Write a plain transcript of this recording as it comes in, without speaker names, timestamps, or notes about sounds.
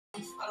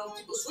I know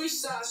people switch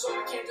sides, so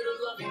I can't do the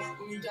loving.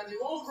 When you down,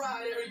 they won't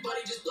ride,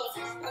 everybody just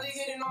bluffing. Now they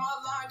hitting on my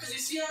line, cause they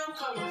see I'm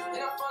coming.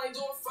 And I'm finally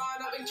doing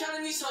fine, I've been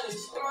counting these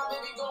honeys. And my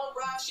baby going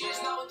ride, she is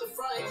not with the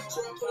front. So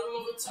I put them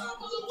over time,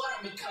 but look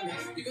what I'm becoming.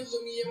 You can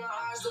look me in my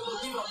eyes, don't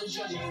believe all the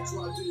judging.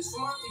 So I do this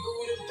for my people,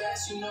 we the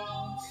best, you know.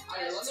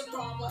 I got lots of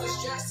problems, lots of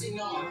stress, you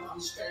know. I'm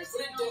just preparing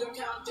for the day, I'm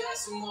counting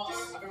decimals.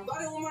 I've been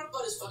riding with my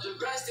brothers, fuck the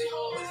rest, they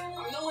hold.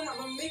 I'm knowing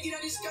I'ma make it,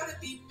 I just gotta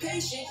be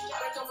patient.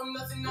 Gotta come from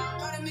nothing, now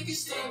I gotta make a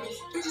statement.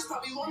 Bitches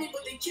probably want me,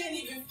 but they can't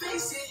even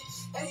face it.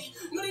 Hey,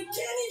 no, they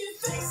can't even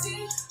face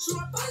it. So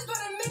my body's about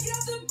to make it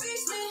out the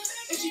basement.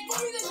 If she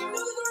bought me, then she know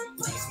there's a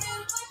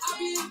replacement. I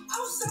be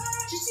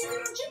outside, she see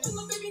that I'm dripping,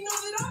 little baby know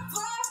that I'm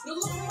fly. No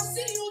love in my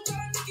city, who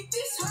gotta make it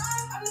this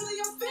high? I know that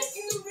I'm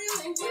faking the real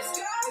in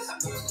disguise. I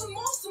post the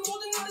most, I'm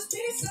holding on this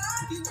pity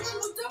side. These bitches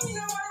will dumb me,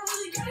 now I don't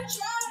really gotta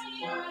try.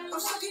 I'm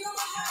sucking on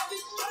my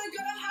habits, but I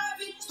gotta have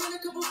it. Spend a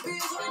couple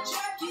bands on a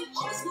jacket.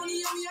 All this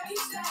money on me, I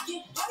keep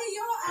stacking. Why do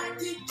y'all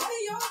acting? Why do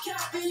y'all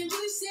capping? You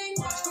really saying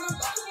much, but I'm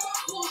back with my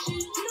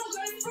bullshit. You don't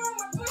got it from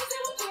my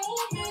birthday with the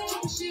movement.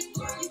 Keep the shit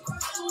fly, you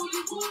cry, so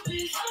you whoop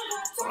it.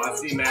 I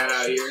see Matt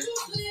out here.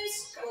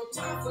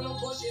 Time for no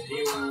bullshit,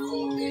 but I'm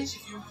for a bitch.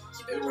 If you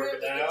keep it real,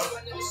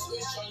 I never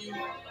switch on you.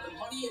 The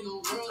money in the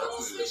world, I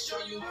won't switch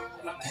on you. I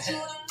bet you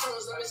all the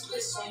girls, I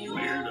split on you.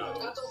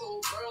 Got the whole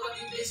world, I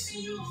be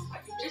missing you. I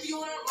can give you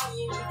all that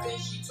money and you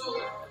bitch, you too.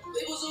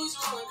 Labels always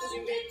calling cause we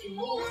make you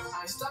move.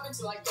 I ain't stopping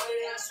till I got it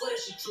and I swear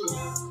that shit true.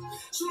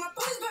 So my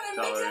body's better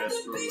make it out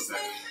the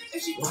basement.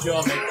 Would you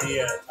all make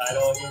the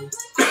title again?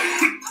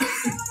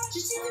 She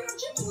see that I'm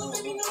dripping, little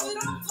baby know that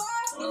I'm fly.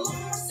 No love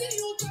in my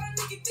city, who gotta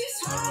make it this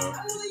high?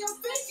 I know that I'm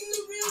faking the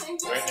real and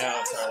Right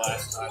now it's our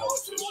last title,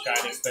 which is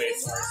Shining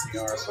Face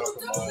RCR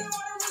Pokemon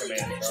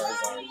Command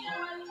Charizard.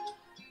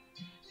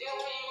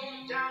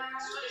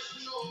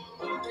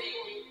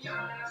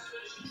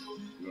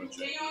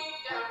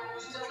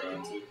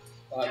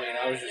 Well, I mean,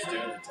 I was just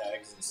doing the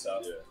tags and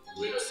stuff.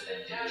 Yeah. It was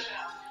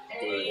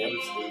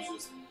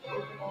just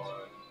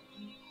Pokemon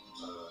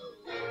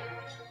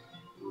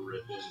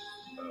ripping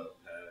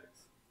packs.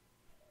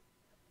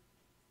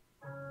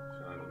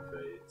 Shining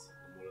Fates.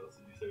 What else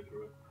did you say,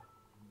 Troy?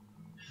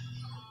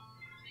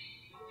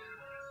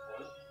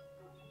 What?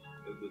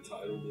 The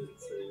title didn't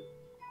say.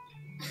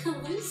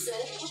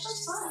 Lucid, what the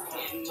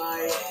fuck? In my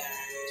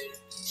head,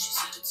 she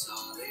said it's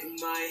all in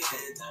my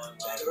head. I'm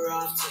better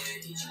off dead,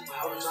 need you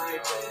out of my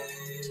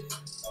bed.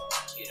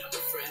 You know, my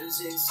friends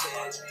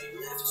instead, they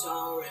left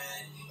on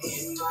red.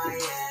 In my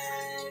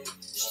head,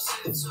 she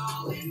said it's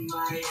all in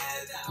my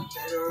head. That I'm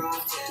better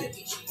off dead,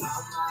 need you out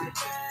of my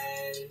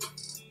bed.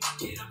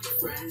 Hit up your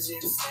friends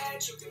instead,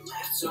 you can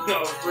left on red. No,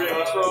 pretty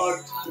much wrong.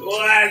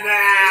 What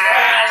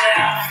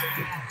that?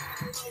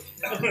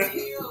 Now I've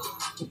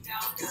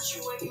got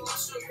you and you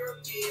lost all your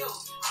appeal.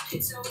 I can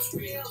tell it's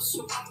real, so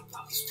I'ma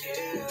pop this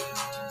pill.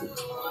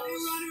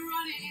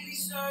 Running in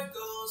these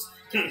circles.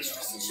 Got me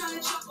stressing, trying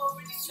to jump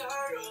over these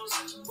turtles.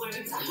 When I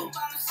hope I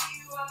don't see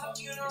you at my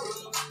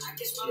funeral. I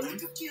guess my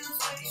lack of feelings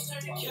when you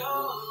start to go.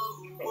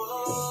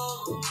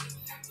 Whoa,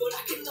 but I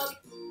can love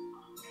you.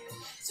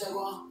 Say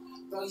what?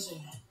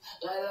 Racing,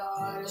 let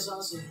on the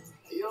sunset.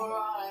 You're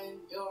right.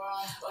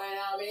 When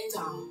I'm in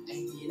town,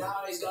 you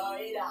know it's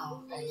going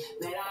down.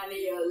 Man, I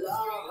need your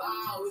love.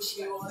 I wish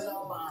you was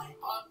on mine.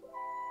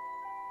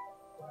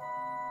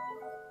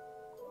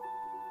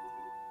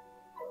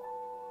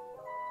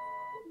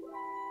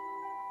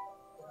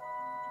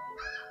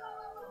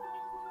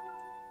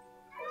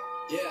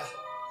 Yeah.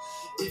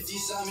 If you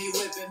saw me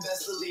whipping,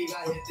 best believe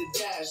I hit the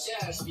dash,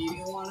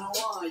 speeding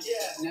 101,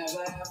 yeah,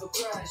 never have a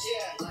crash,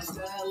 yeah,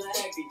 lifestyle hella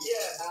hectic,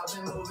 yeah, I've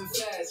been moving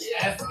fast,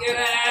 yeah, Let's get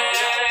it!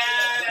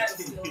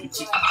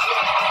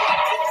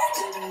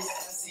 I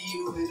see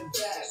you in the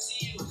back,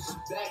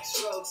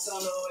 backstrokes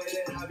on the way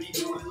that I be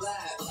doing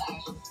laps,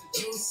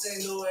 you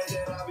sing the way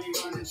that I be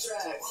running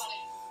tracks,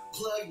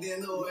 plugged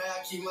in the way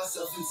I keep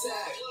myself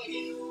intact, I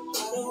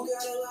don't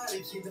got a lot to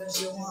keep that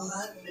shit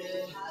 100,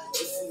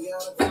 if you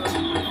got a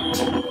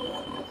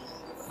problem.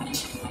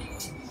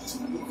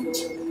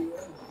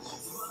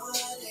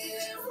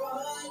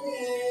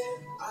 Running.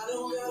 I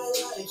don't got a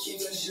lot to keep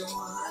that shit 100.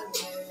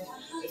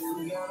 If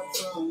we got a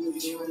problem, we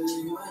can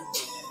really run it.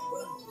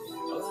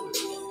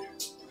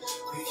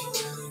 We can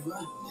really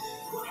run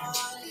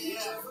it.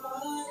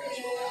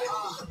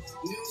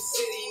 New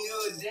city,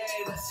 new day,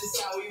 that's just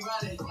how we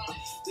run it.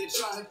 They're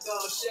trying to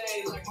throw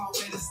shade like my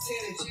windows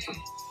tinted.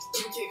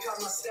 You can cut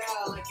my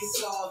style like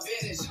it's all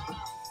vintage.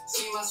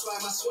 See my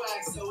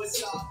swag, so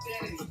it's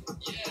authentic.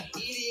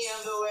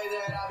 EDM the way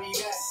that I be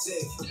that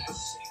sick.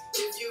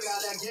 If you got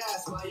that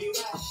gas, why you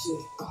that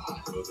shit?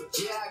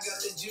 Yeah, I got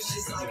the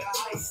juices like a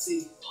icy.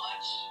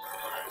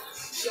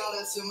 Shout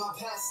out to my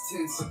past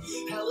tense.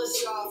 Hella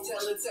soft,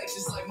 hella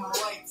Texas like my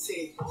white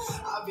tee.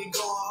 I be going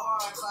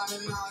hard,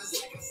 climbing mountains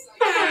like a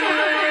cycle.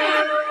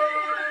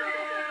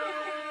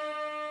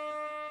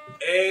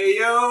 Hey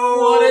yo!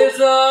 What is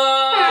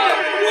up?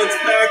 What's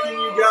packing,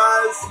 you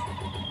guys?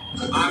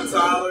 I'm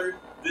Tyler.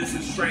 This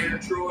is Trainer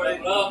Troy.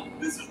 What up?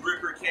 This is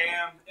Ripper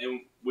Cam,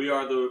 and we we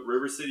are the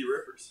River City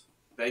Rippers.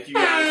 Thank you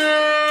guys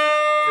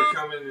for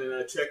coming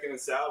and checking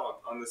us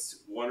out on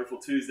this wonderful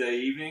Tuesday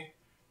evening.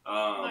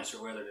 Nicer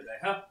weather today,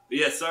 huh?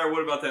 Yes, sir.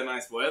 What about that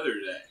nice weather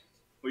today?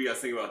 What do you guys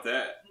think about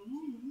that?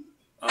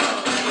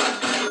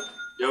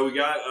 Yo, we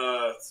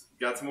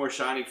got some more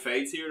Shining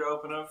Fates here to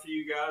open up for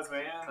you guys,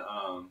 man.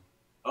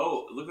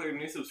 Oh, it looked like a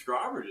new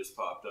subscriber just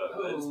popped up.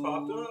 That just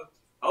popped up.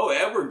 Oh,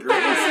 Edward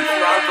Green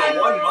subscribed for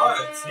 1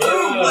 month.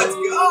 Dude, let's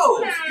go.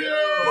 Let's go.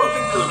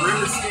 Welcome to the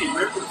River City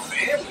Ripper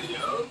family,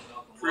 yo.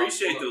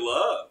 Appreciate the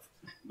love.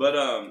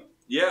 But,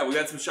 yeah, we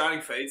got some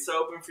Shining Fates to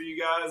open for you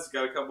guys.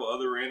 Got a couple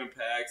other random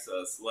packs.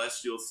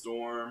 Celestial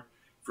Storm,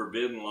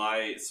 Forbidden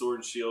Light, Sword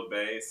and Shield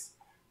base.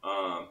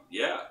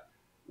 Yeah.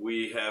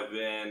 We have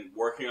been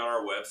working on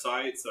our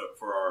website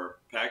for our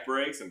pack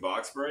breaks and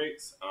box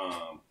breaks.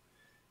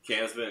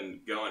 Cam's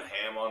been going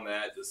ham on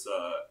that. Just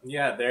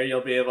yeah, there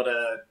you'll be able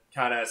to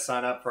kind of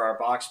sign up for our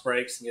box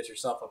breaks and get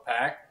yourself a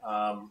pack.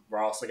 We're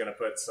also going to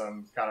put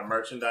some kind of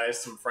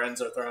merchandise some friends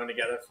are throwing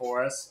together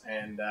for us,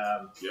 and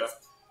yeah,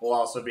 we'll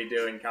also be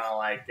doing kind of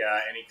like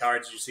any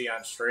cards you see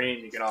on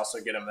stream, you can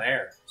also get them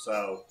there.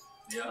 So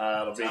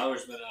yeah,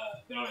 Tyler's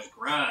been on his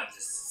grind,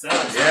 just selling.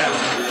 Yeah,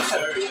 yes,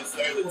 sir. Yes,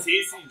 sir. The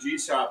TCG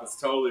shop is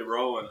totally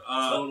rolling.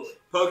 Totally.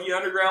 Pokey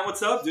Underground,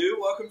 what's up, dude?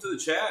 Welcome to the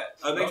chat.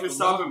 Thanks for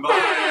stopping by.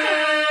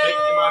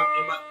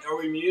 Are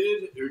we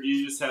muted, or do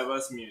you just have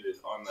us muted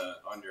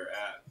on your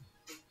app?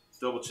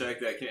 Double check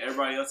that. Can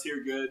everybody else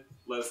hear good?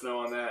 Let us know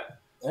on that.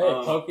 Hey,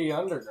 Pokey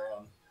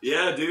Underground.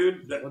 Yeah,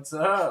 dude. What's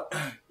up?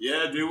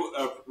 Yeah, dude.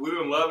 We've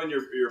been loving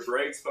your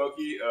breaks,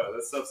 Pokey.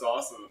 That stuff's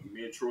awesome.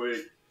 Me and Troy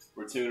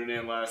were tuning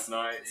in last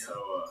night,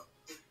 so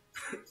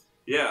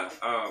yeah.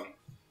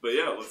 But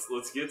yeah,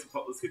 let's get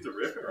to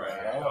ripping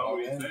right now.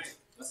 What do you think?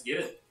 Let's get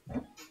it.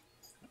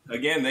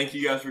 Again, thank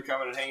you guys for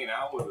coming and hanging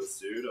out with us,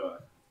 dude.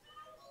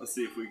 Let's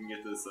see if we can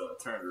get this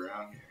turned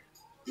around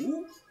here.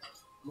 Ooh.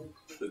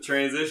 The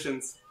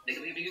transitions.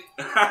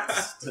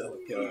 Still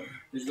going.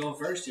 Who's going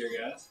first here,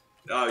 guys?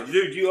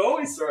 Dude, you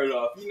always started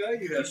off. You know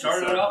you have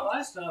started it off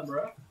last time,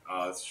 bro.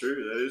 That's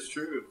true. That is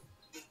true.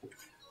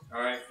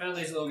 All right, found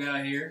this little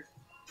guy here.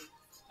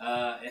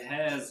 It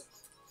has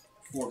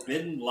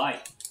Forbidden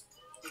Light.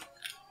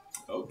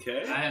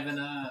 Okay. I haven't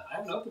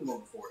opened one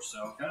before,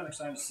 so I'm kind of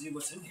excited to see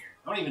what's in here.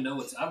 I don't even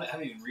know I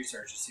haven't even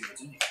researched to see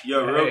what's in here.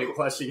 Yo,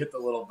 plus you get the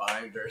little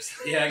binders.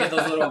 Yeah, I get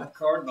those little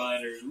card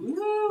binders.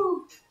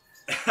 Woo!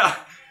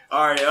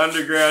 All right,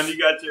 Underground, you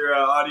got your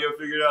audio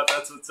figured out.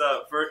 That's what's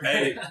up.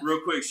 Hey, real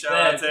quick, shout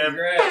out to him.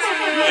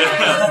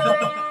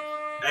 Yeah.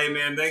 Hey,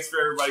 man, thanks for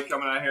everybody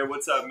coming out here.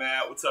 What's up,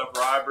 Matt? What's up,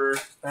 Ryber?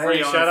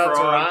 Hey, shout out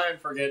to Ryan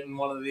for getting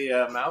one of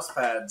the mouse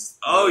pads.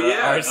 Oh,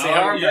 yeah.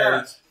 RCR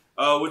merch.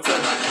 What's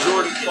up,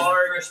 Jordan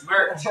Clark? Fresh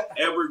merch.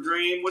 Edward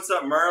Green. What's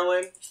up,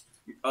 Merlin?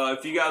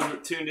 If you guys were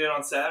tuned in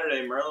on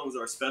Saturday, Merlin was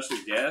our special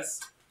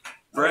guest.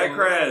 Brad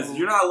Kraz,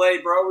 you're not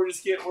late, bro. We're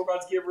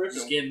about to get ripping.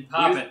 Just getting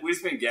popping. We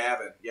just been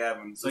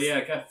gabbing. So yeah,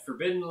 I got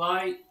Forbidden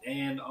Light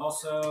and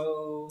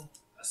also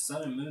a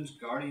Sun and Moon's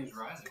Guardians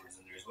Rising was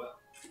in there as well.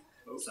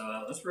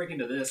 So let's break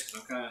into this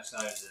because I'm kind of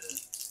excited to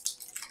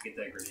get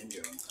that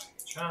Greninja on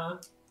Shine.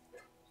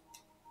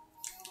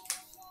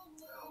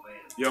 Oh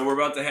man. Yo, we're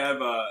about to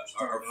have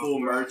our full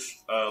merch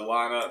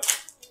lineup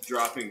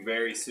dropping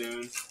very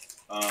soon.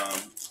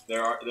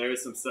 There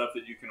is some stuff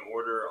that you can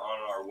order on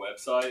our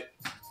website.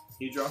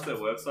 Can you drop that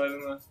website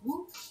in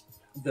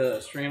the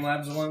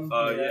Streamlabs one?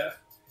 Yeah.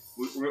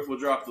 We'll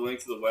drop the link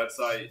to the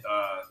website.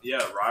 Yeah,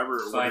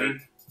 Ryber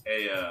ordered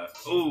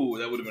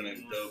that would have been a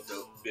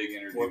dope big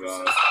interview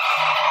about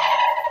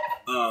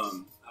us.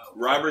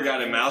 Ryber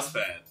got a mouse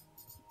pad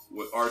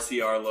with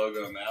RCR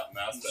logo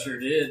mouse pad. Sure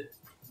did.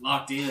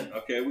 Locked in.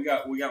 Okay, we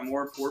got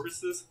more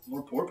porpoises.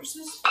 More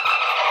porpoises?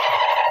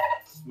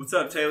 What's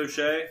up, Taylor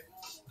Shea?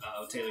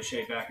 Taylor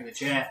Shea back in the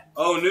chat.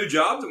 Oh, new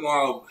job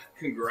tomorrow.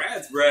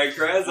 Congrats, Brad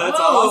Kraz. That's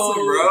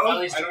awesome, bro.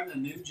 Finally starting a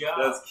new job.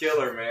 That's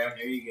killer, man.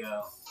 There you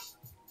go.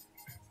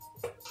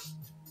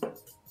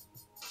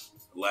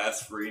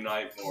 Last free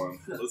night for him.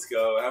 Let's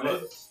go. How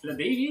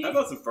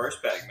about some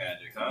first pack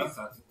magic, huh?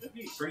 That'd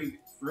be pretty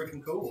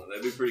freaking cool.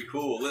 That'd be pretty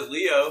cool.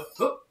 Leo.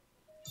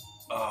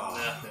 Oh.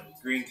 Nothing.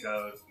 Green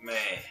code.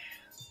 Man.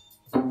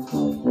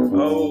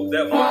 Oh,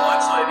 that one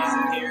lunch lady's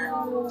in here.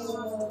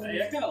 Hey,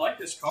 I kind of like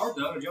this card,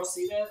 though. Did y'all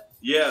see that?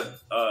 Yeah,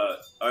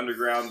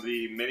 Underground,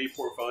 the mini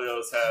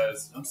portfolios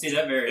has... I don't see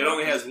that very It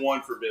only has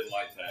one Forbidden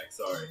Light pack,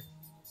 sorry.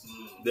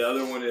 The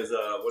other one is,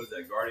 what is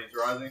that, Guardians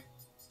Rising?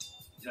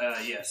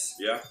 Yes.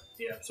 Yeah?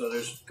 Yeah, so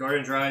there's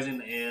Guardians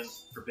Rising and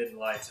Forbidden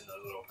Lights in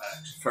those little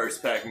packs.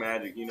 First pack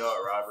magic, you know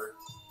it, Robert.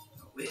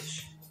 I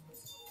wish.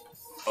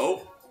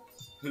 Oh,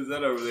 who's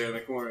that over there in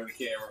the corner of the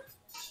camera?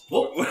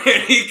 Whoop.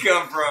 Where'd he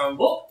come from?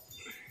 Whoop.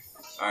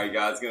 Alright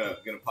guys, gonna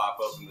pop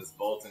up in this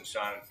Bolton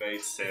Shining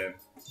Fates 10.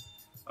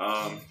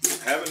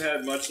 Haven't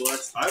had much luck.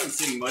 I haven't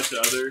seen much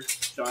other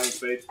Shining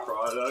Fates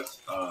product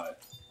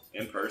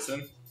in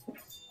person.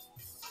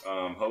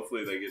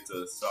 Hopefully they get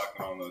to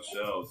stocking on those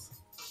shelves.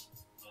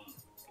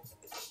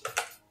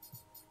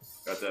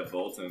 Got that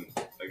Bolton.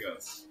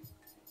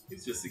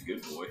 He's just a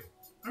good boy.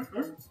 Here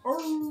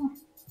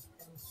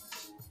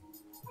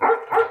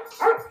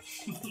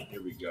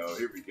we go.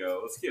 Here we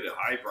go. Let's get it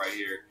hype right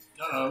here.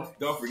 Uh-oh.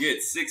 Don't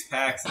forget 6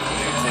 packs in the new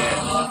 10.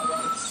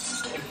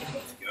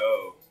 Let's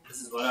go.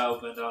 This is what I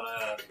opened on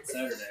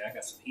Saturday. I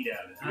got some heat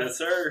out of it. Yes,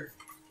 sir.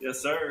 Yes,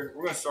 sir.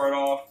 We're gonna start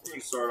off. We're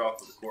gonna start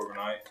off with the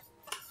Corbinite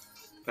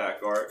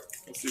pack art.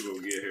 Let's see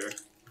what we get here.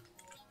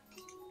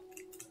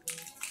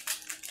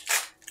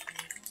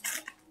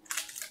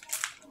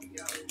 Here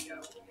we go.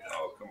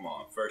 Oh, come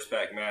on. First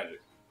pack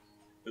magic.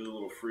 There's a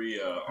little free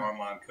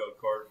online code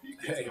card for you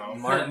kids at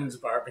home. Martin's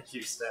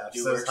barbecue staff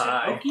You says work some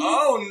hi. pokey?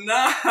 Oh,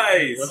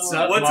 nice. What's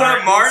up, What's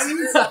up,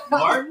 Martins?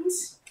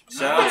 Martins?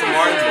 Shout out to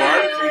Martin's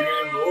Barbecue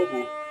here in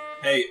Louisville.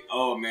 Hey,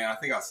 oh man, I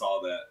think I saw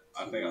that.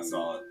 I think I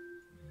saw it.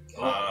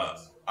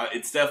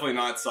 It's definitely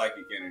not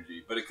psychic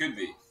energy, but it could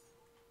be.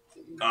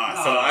 So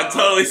I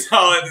totally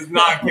saw it. Does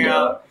not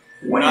count.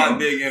 Not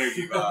big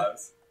energy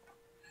vibes.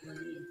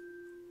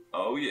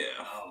 Oh yeah.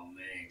 Oh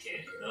man,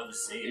 can't you love to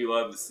see it? You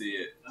love to see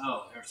it.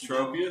 Oh, there's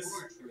Tropius?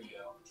 Here we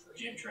go.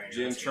 Gym trainer.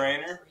 Gym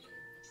trainer.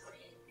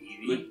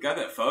 Evie. Look, got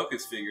that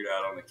focus figured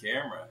out on the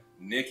camera.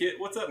 Nick it.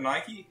 What's up,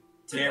 Nike?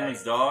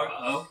 Cameron's dog.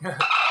 Uh-oh.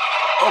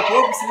 Oh,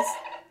 porpoises.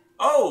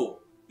 Oh,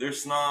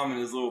 there's Snom in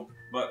his little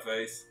butt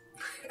face.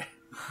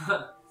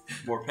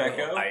 More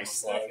Pecco. Ice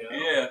slug.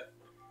 Yeah.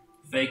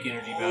 Fake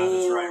energy vibe.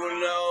 That's right.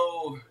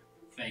 Oh, no.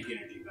 Fake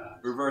energy vibe.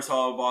 Reverse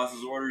Hollow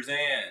Boss's orders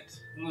and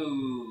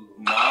Ooh.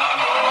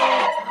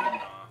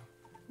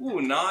 Ooh,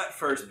 not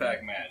first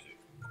pack magic.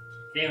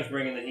 Cam's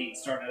bringing the heat.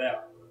 Starting it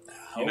out.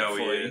 You know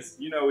he Hopefully. is.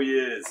 You know he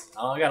is.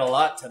 Oh, I got a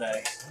lot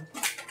today.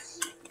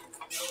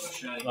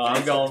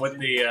 I'm going with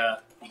the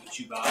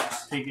Pikachu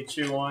box.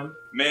 Pikachu one.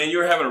 Man, you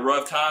were having a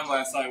rough time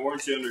last night,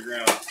 weren't you,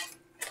 Underground?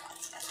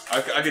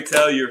 I could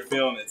tell you were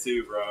feeling it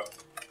too, bro.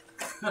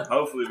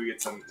 Hopefully we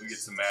get some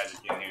magic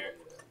in here.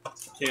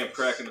 Cam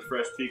cracking the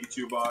fresh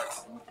Pikachu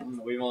box.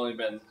 We've only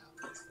been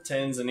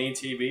 10s and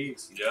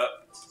ETBs. Yep.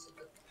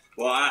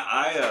 Well,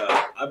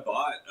 I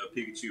bought a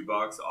Pikachu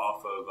box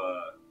off of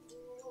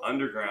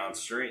Underground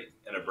stream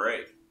in a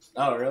break.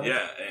 Oh, really?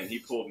 Yeah, and he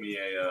pulled me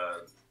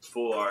a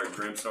full art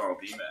Grimmsnarl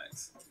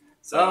VMAX.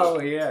 So, Oh,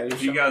 yeah.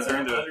 if you guys are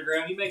into it,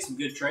 Underground, you make some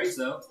good trades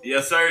though.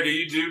 yes, sir.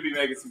 You do be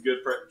making some good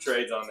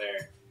trades on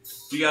there.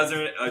 If you guys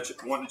are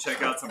wanting to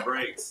check out some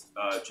breaks,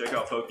 check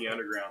out Pokey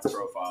Underground's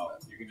profile.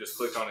 You can just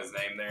click on his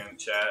name there in the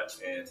chat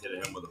and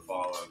hit him with a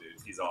follow,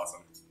 dude. He's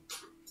awesome.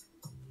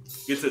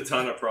 Gets a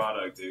ton of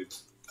product, dude.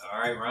 All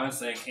right, Ron's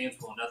saying Cam's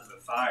pulling nothing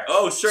but fire.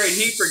 Oh, straight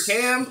heat for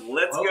Cam.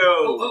 Let's Whoa,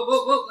 go.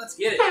 Whoa. Let's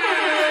get it.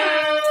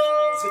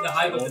 Let's get the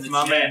hype up in That's the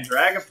my man chat.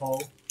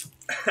 Dragapult.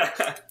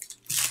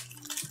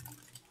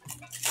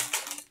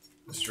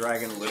 This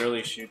dragon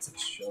literally shoots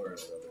its children at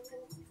other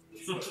people.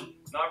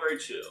 Not very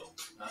chill.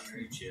 Not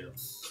very chill.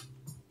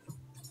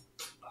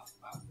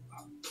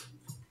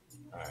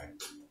 Alright.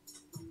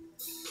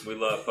 We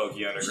love Pokey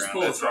Just Underground.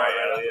 pull That's it right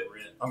right, out Elliot. the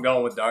rip. I'm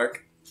going with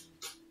Dark.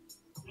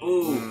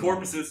 Ooh,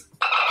 porpoises.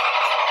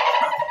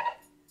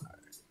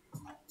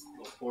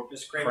 Little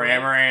Porpoise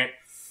Cramorant.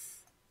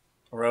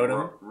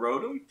 Rotom.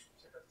 Rotom?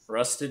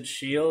 Rusted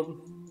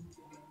Shield.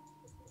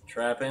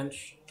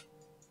 Trapinch.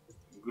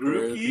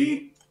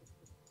 Grookey.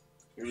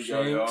 Here we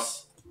go, y'all.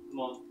 Shinx. Come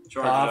on.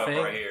 Charge it Coughing.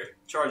 up right here.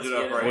 Charge it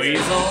up right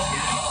Weasel. here.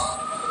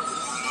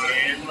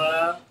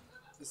 Yanma.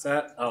 Is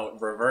that? Oh,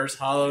 Reverse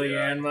Hollow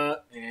Yeah. Yanma.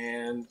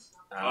 And.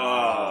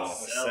 Oh,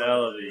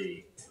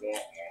 Celebi.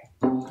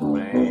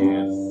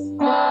 Man.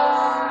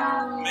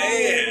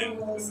 Man,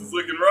 this is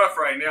looking rough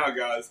right now,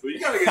 guys. But you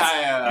gotta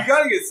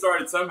get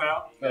started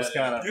somehow. That's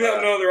kind of. You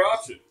have no other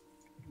option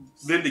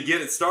than to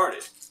get it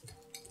started.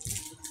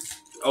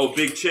 Oh,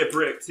 big chip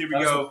Ricks. Here we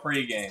go.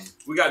 Pre-game.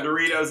 We got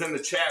Doritos in the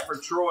chat for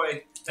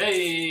Troy.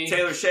 Hey.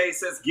 Taylor Shea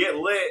says, get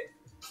lit.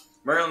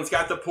 Merlin's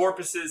got the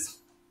porpoises.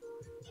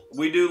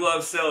 We do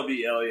love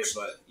Celebi, Elliot,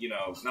 but, you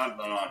know, not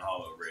the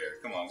non-hollow rare.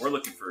 Come on, we're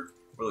looking for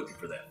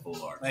that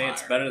full art. Hey,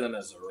 it's better than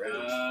as a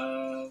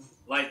rare.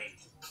 Lightning.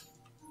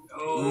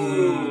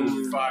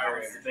 Ooh,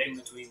 fire. Debate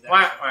between that.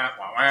 Wah, wah,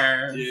 wah,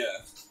 wah. Yeah.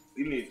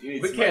 You need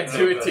We some can't like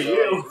do it to that.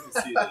 you. Let me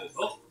see this.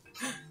 Oh.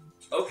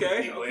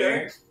 Okay,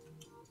 okay.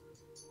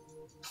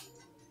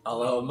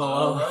 Hello.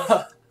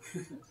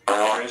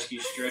 Rescue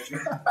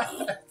stretcher.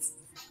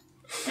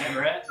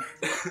 Rat.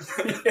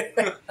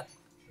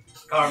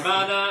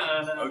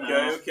 Carmana.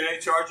 Okay.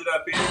 Charge it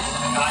up here.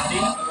 Condi.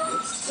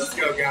 Let's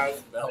go, guys.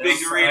 Bell Big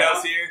Sprout.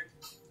 Doritos here.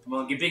 Come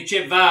on, get big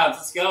chip vibes.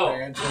 Let's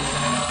go.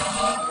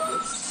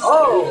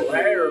 Oh,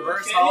 hey,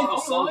 reverse Okay, hollow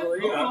hold on.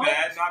 Celebi. Not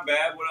bad, not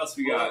bad. What else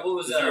we got? What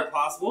was Is there a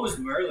possible? What was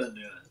Merlin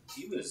doing?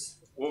 He was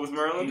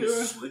Merlin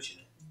doing? switching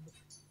it.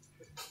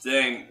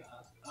 Dang.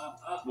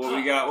 What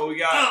we got?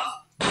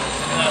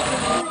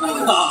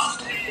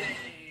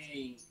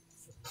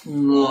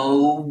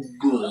 No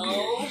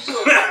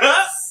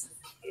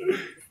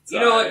You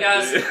know what,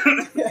 guys?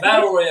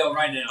 Battle Royale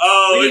right now.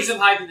 Oh, we need some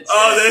hype in the chat.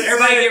 that's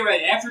Everybody it. get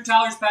ready. After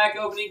Tyler's pack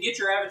opening, get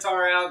your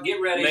avatar out.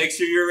 Get ready. Make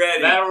sure you're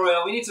ready. Battle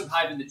Royale. We need some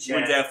hype in the We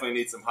chat. definitely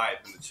need some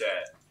hype in the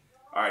chat.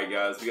 All right,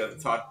 guys. We got the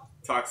We need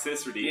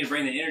toxicity. to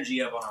bring the energy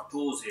up on our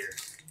pools here.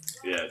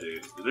 Yeah,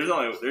 dude. There's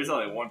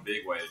only one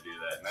big way to do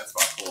that, and that's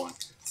by pulling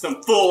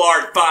some full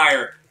art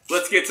fire.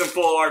 Let's get some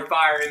full art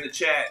fire in the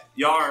chat.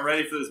 Y'all aren't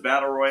ready for this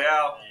battle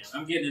royale. Man,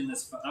 I'm getting in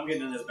this battle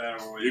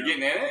royale. You're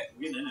getting in it?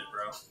 I'm getting in it,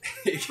 bro.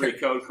 Free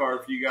code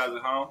card for you guys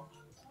at home.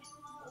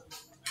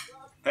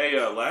 Hey,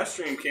 last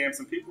stream camp,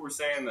 some people were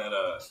saying that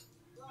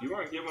you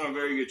weren't giving a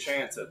very good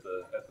chance at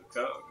the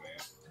code, man.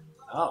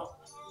 Oh.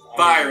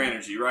 Fire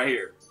energy right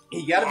here.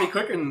 You got to be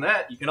quicker than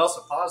that. You can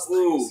also pause things.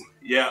 Ooh,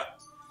 yeah.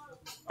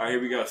 All right,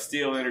 here we go.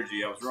 Steel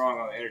energy. I was wrong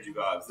on the energy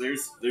vibes.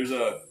 There's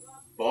a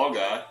ball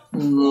guy.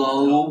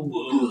 No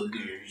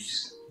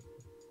boogers.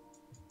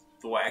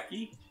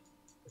 Thwacky.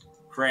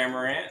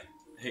 Cramorant.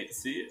 Hate to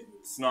see it.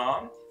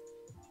 Snom.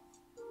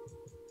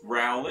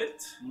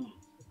 Rowlet.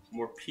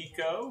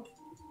 Morpeko.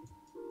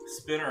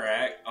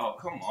 Spinnerack. Oh,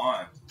 come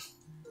on.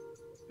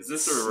 Is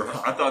this a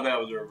I thought that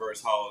was a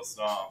reverse hollow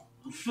Snom.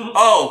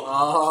 Oh!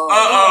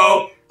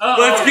 Uh-oh!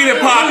 Let's get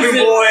it popping,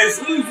 boys!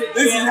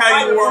 This is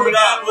how you warm it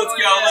up.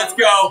 Let's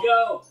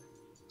go!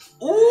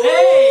 Ooh!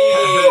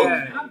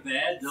 Hey! Not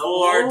bad.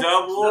 Full art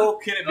double.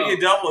 Can it be a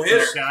double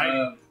hitter?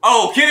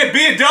 Oh, can it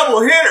be a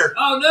double hitter?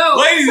 Oh, no!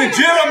 Ladies and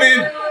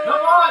gentlemen!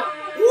 Come on!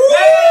 Woo!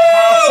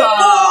 Full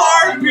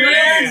art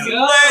pins!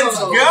 Let's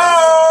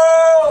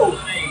go!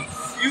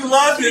 You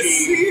love to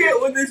see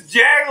it with this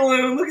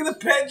Jagaloon. Look at the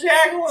pet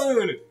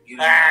Jagaloon.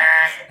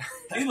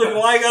 He looking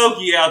like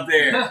Oki out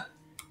there.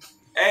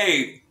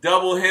 Hey,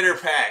 double hitter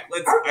pack.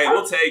 Hey,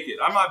 we'll take it.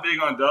 I'm not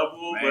big on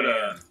double, but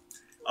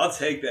I'll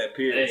take that,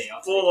 Pierce. Hey,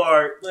 full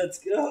art. Let's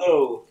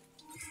go.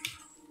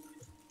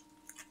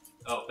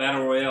 Oh,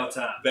 battle royale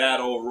time.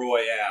 Battle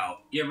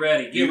royale. Get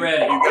ready. Get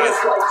ready. You guys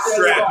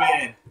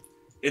strap in.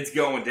 It's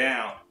going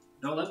down.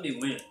 Don't let me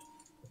win.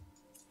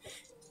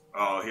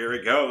 Oh, here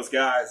it goes,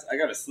 guys. I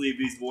gotta sleeve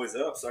these boys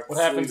up. So I can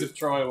What happens if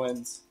Troy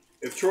wins?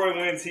 If Troy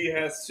wins, he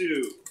has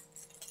two.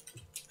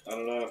 I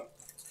don't know.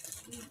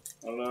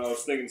 I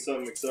was thinking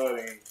something exciting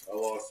and I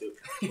lost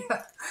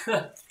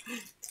it.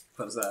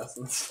 Possess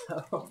and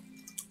stuff.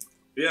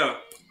 Yeah.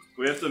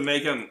 We have to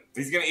make him.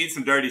 He's going to eat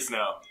some dirty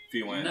snow if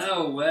he wins.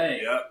 No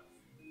way. Yep.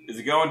 Is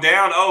it going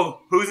down?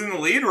 Oh, who's in the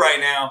lead right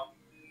now?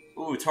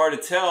 Ooh, it's hard to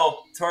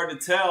tell. It's hard to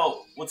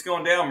tell what's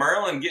going down.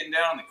 Merlin getting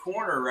down in the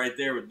corner right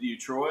there with you,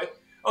 Troy.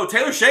 Oh,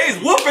 Taylor Shea is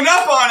whooping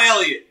up on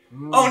Elliott.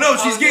 Oh, no,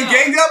 she's getting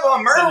ganged up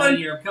on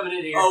Merlin. I'm coming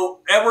in here. Oh,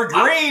 Edward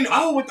Green.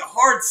 Oh, with the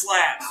hard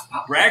slaps.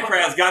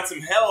 Radcraft's got some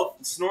health.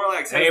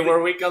 Snorlax has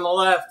we're weak on the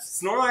left.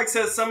 Snorlax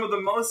has some of the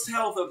most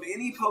health of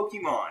any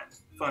Pokemon.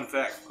 Fun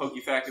fact,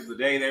 Pokefact of the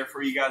day there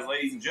for you guys,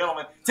 ladies and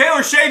gentlemen.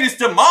 Taylor Shea just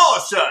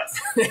demolished us.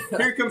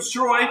 Here comes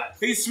Troy.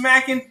 He's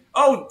smacking.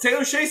 Oh,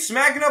 Taylor Shea's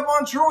smacking up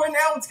on Troy.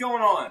 Now what's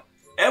going on?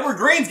 Edward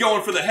Green's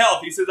going for the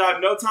health. He says, I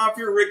have no time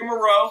for your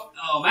rigmarole.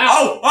 Oh, man.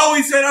 Oh,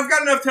 he said, I've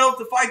got enough health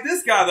to fight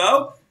this guy,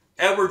 though.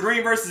 Edward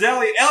Green versus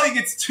Elliott. Elliott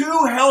gets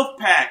 2 health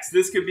packs.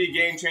 This could be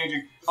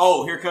game-changing.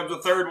 Oh, here comes the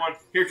third one.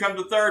 Here comes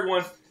the third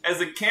one as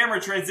the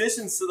camera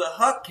transitions to the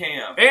Huck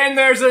cam. And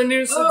there's a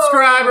new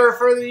subscriber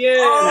for the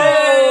end. Oh,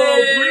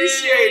 hey,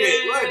 appreciate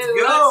it. Let's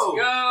go.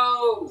 Let's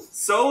go.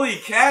 Solely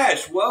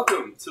Cash,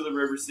 welcome to the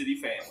River City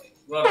family.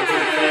 Welcome to the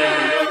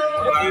family.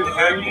 Glad to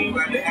have you.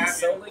 Glad to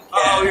have you.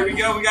 Oh, here we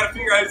go. We got to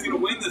figure out who's going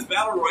to win this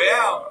battle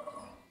royale.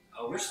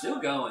 Oh, we're still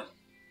going.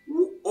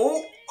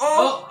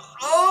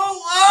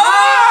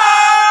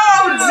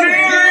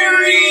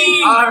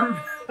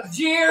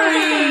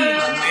 Jerry!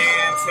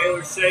 Man,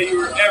 Taylor Shea, you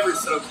were ever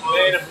so close.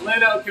 Man, if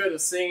Leno could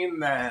have seen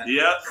that.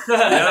 Yep.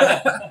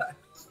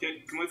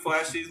 Can we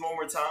flash these one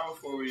more time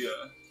before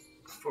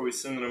we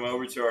send them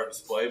over to our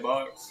display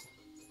box?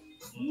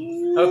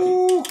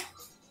 Okay.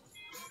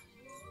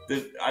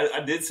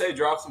 I did say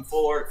drop some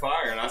full art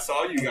fire, and I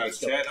saw you guys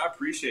chat. I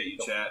appreciate you,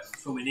 chat.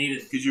 That's what we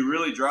needed. Because you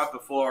really dropped the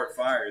full art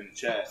fire in the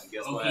chat. And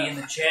guess what? Okie in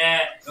the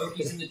chat.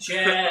 Okie's in the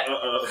chat.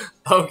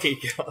 Okay,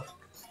 go.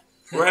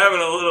 We're having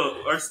a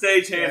little. Our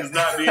stagehand is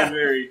not being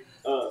very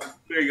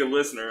good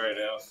listener right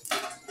now.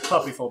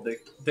 Puppyful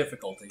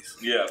difficulties.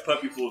 Yeah,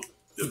 puppyful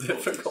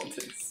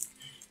difficulties.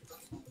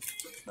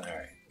 All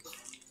right.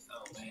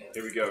 Oh man.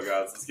 Here we go,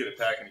 guys. Let's get it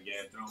packing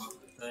again. Throw him up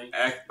the thing.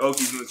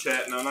 Okie's in the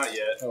chat. No, not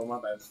yet. Oh, my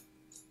bad.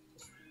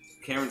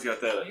 Cameron's got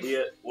that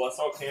idea. Well, I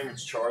saw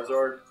Cameron's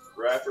Charizard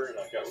wrapper, and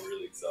I got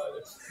really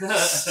excited.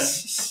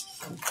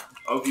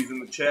 Okie's in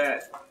the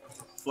chat.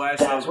 Flash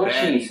those what she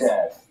baddies.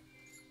 said.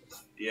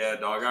 Yeah,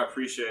 dog, I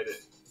appreciate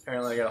it.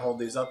 Apparently, I gotta hold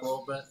these up a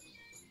little bit.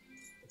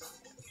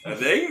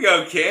 There you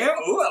go, Cam.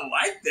 Ooh, I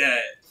like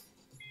that.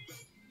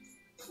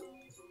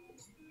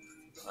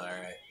 All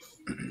right.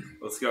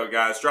 Let's go,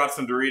 guys. Drop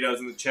some Doritos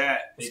in the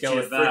chat. Let's go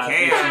with For that.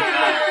 Cam.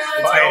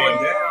 It's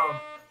going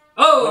down.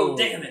 Oh,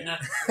 damn it.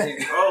 Not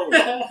Oh.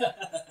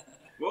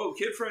 Whoa,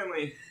 kid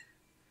friendly.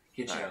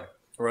 Good show.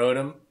 Right.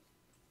 Rotom.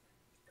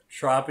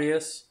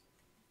 Tropius.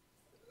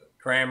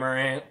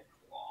 Cramorant.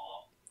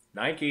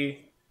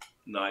 Nike.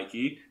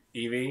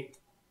 Eevee.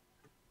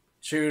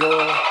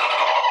 Choodle.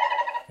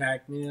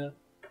 Cacnea.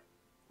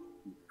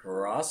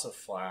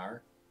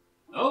 Grassiflower.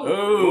 Oh.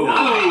 Ooh.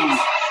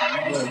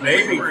 Nice. Little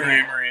baby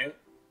Cramorant.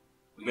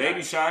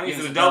 Baby shiny. Yes,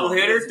 Is it a double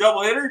hitter?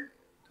 Double hitter?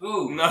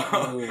 Ooh. No.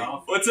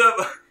 Ooh. What's up?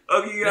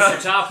 Okay, Mr.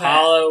 guys. Top Hat.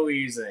 Hollow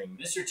Weezing.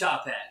 Mr.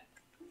 Top Hat.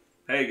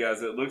 Hey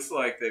guys, it looks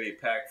like that he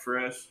packed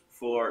fresh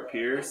Full Art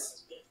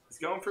Pierce. It's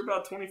going for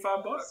about $25.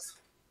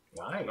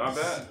 Nice. Not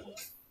bad.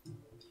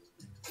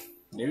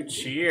 New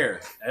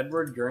cheer.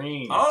 Edward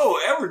Green. Oh,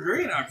 Edward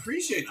Green, I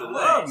appreciate the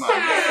love, my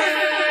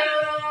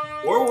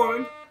man. Or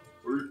woman.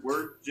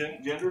 We're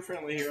gender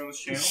friendly here on this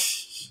channel.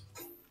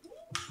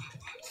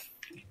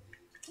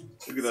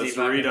 Look at those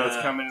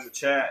Doritos coming in the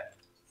chat.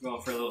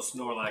 Going for a little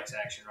Snorlax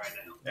action right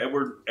now.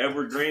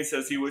 Edward Green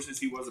says he wishes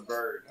he was a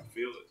bird. I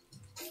feel it.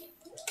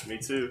 Me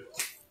too.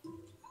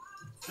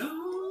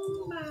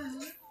 Oh,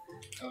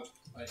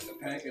 like the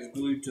pack is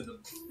glued to the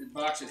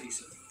box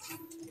adhesive.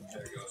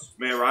 There it goes.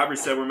 Man, Robert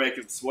said we're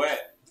making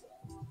sweat.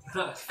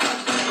 You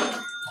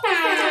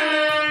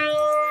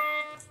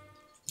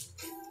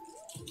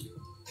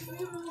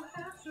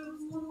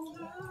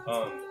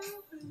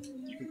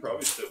can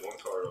probably fit one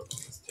card up on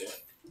this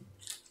tent.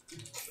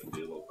 That'd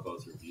be a little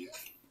closer view.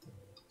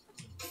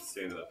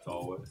 Standing up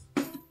tall ways.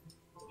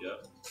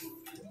 Yep.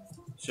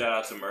 Shout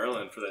out to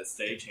Merlin for that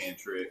stagehand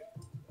trick.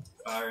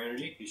 Fire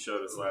energy. He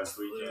showed us last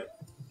weekend.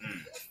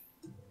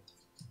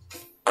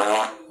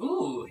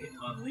 Ooh, hitting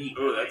on lead.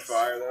 Ooh, that's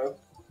fire though.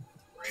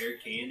 Rare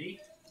candy.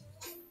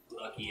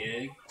 Lucky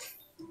egg.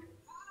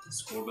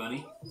 Score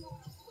bunny.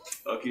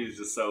 Lucky is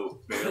just so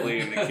barely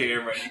in the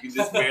camera. You can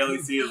just barely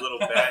see his little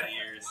bat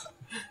ears.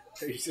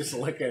 He's just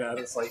looking at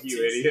us like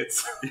you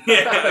idiots.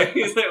 Yeah.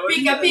 He's like, what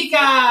Pika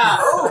Pika!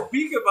 Oh,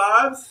 Pika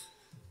vibes.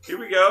 Here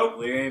we go.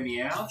 Leer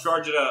meow.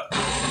 Charge it up.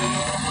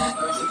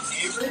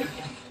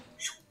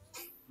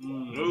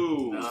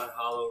 Ooh.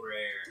 Non-hollow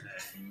rare.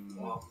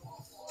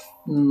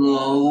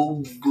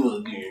 No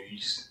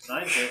boogers.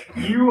 Nice.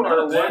 You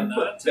are one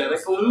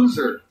pathetic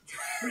loser.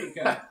 Pretty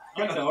good. I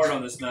like the art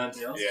on this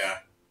Ninetales. Yeah,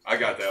 I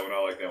got that one. I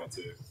like that one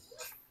too.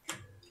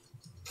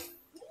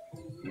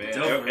 Man,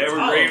 Dope.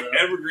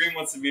 Edward Green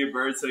wants to be a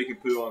bird so he can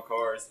poo on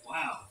cars.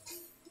 Wow.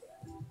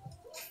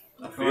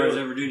 What cars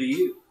ever do to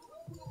you?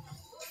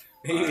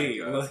 Hey,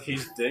 look,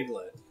 he's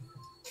Diglett.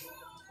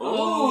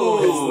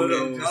 Oh, that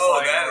is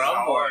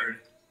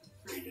hard.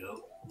 Pretty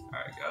dope.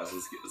 Alright guys,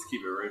 let's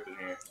keep it ripping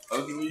here.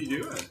 Okay, what are you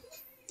doing?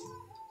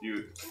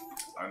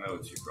 I know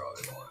what you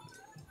probably want to do.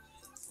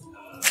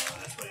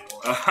 That's what you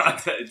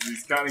want.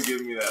 He's kind of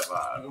giving me that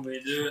vibe. Want me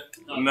to do it?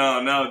 No,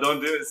 don't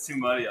do it. It's too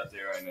muddy out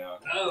there right now.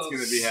 Oh.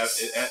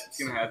 It's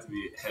gonna have to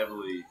be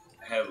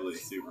heavily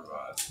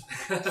supervised.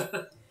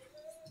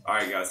 All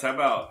right, guys. How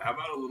about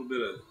a little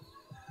bit of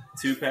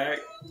 2-pack,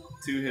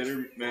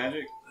 2-hitter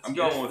magic? I'm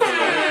going with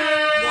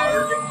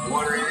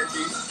water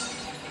energy.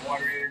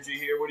 Water energy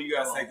here. What do you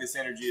guys think this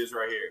energy is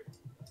right here?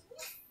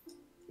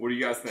 What are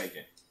you guys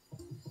thinking?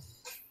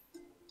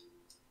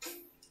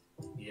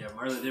 Yeah,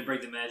 Merlin did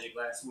break the magic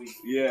last week.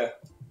 Yeah,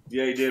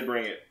 he did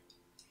bring it.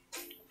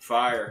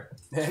 Fire.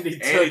 And he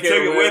took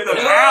it with him.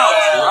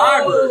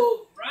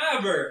 Oh,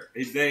 Robert.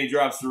 Then he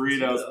drops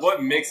Doritos.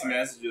 What mixed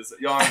messages?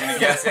 Y'all aren't going to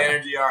guess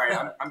energy? All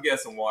right, I'm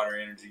guessing water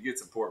energy. Get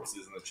some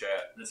porpoises in the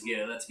chat. Let's get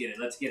it.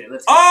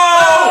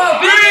 Oh,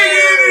 big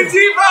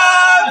energy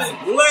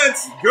vibes!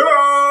 Let's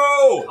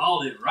go!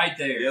 Called it right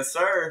there. Yes,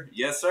 sir.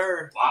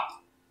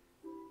 Wow.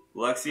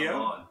 Lexio.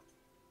 Come on.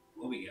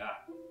 What we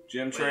got?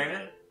 Gym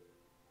trainer.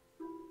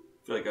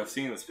 I feel like I've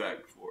seen this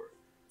pack before.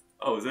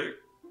 Oh, is there?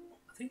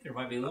 I think there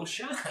might be a little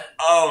shine.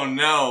 Oh,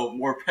 no.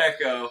 More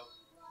Pecco.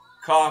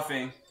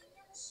 Coughing.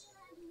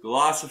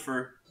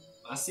 Glossifer.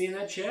 I see in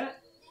that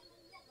chat.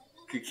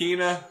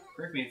 Kakina.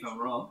 Correct me if I'm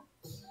wrong.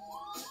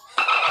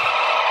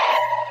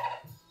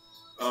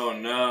 Oh,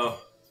 no.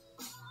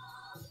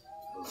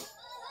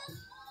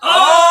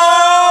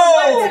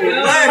 Oh!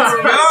 Let's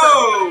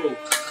go!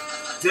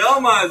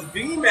 Delma's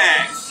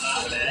VMAX.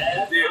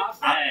 Dude,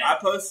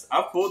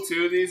 I pulled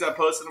 2 of these. I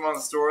posted them on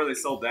the store. They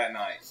sold that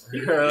night.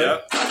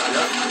 Yep.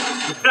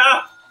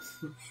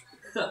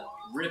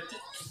 Ripped it.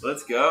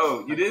 Let's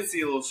go. You did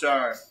see a little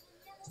shine.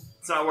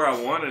 It's not where I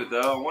wanted it,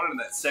 though. I wanted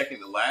that second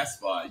to last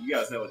spot. You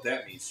guys know what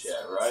that means,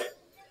 chat, right?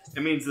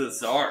 It means the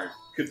Zard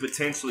could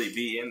potentially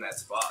be in that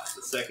spot.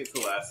 The second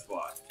to last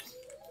spot.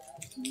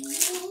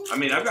 I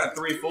mean, I've got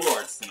 3 full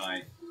arts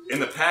tonight. In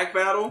the pack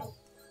battle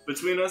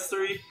between us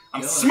 3,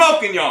 I'm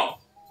smoking y'all.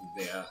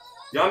 Yeah.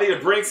 Y'all need to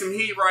bring some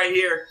heat right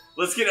here.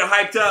 Let's get it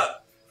hyped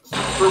up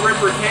for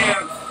Ripper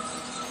Cam.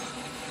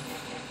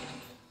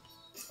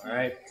 All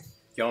right.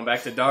 Going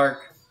back to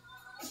dark.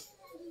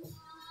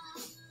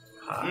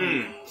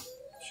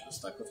 Should have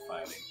stuck with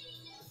fighting.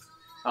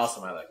 I also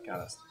might have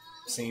kind of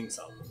seen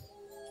something.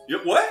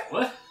 What?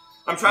 What?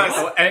 I'm trying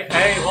to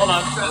Hey, hold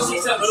on. Trying to see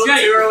something a little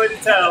shake. too early to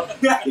tell.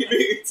 Yeah, you beat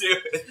me to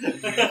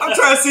it. I'm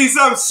trying to see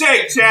something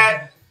shake,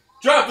 chat.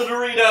 Drop the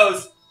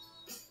Doritos.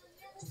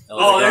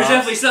 Oh, there's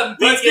definitely something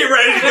peeking. Let's get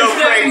ready to go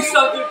crazy.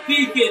 Something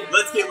peeking.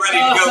 Let's get ready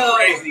to go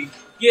crazy.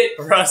 Get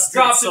Rusted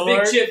drop the Sword.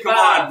 big chip. Come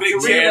on, big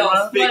Doritos,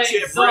 chip. Big Flames,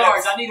 chip Zards.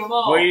 rips. I need them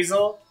all.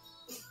 Weasel.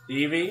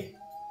 Eevee.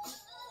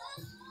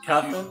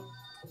 Cuffin.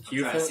 I'm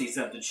trying to see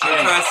something shake.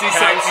 I'm trying to see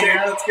something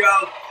shake. Let's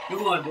go.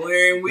 Come on,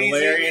 Galarian Weezing.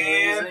 Galarian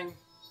Weezing.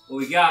 What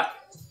we got?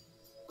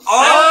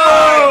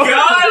 Oh, my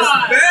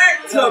gosh!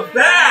 Back to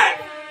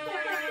back!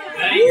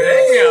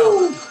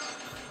 Damn!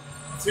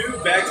 2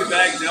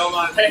 back-to-back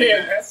Delmont.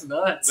 Damn, that's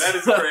nuts. That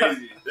is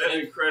crazy. That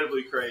is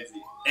incredibly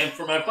crazy. And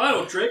for my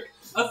final trick,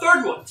 a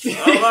third one.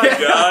 Oh my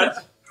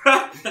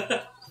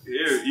god.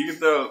 Here, you can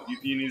throw.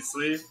 You need a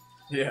sleeve?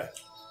 Yeah.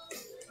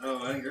 Oh,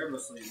 I didn't grab my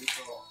sleeve.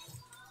 That's all.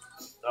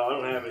 Oh, I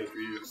don't have any for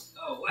you.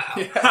 Oh, wow.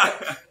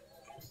 Yeah.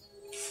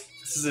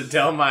 This is a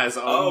Delmize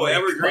Oh, only.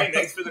 Evergreen,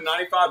 thanks for the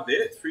 95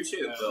 bits.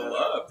 Appreciate the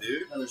love,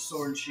 dude. Another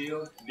sword and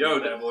shield. Yo,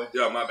 that boy.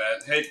 Yo, my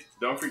bad. Hey,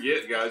 don't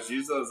forget, guys,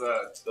 use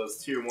those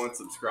tier 1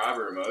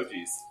 subscriber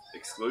emojis.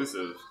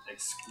 Exclusive.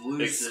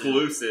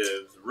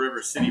 Exclusives.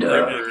 River City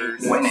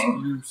Rippers.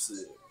 Winning.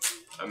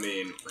 I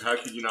mean, how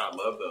could you not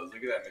love those?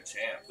 Look at that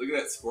Machamp. Look at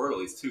that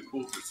Squirtle. He's too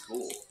cool for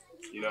school.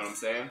 You know what I'm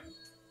saying?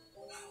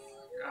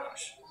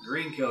 Gosh.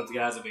 Green codes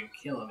guys have been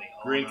killing me.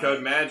 All Green night.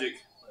 code magic.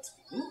 Let's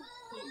go. Ooh,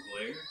 little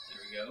glare.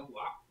 There we go.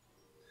 Wow.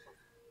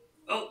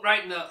 Oh,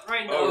 right in the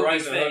Oh, right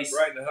Oki's in the face.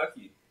 right in the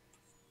hooky.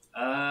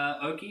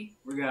 Oki,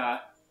 we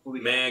got. What we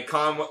got? Man,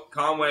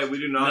 Conway, we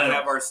do not No.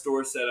 have our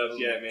store set up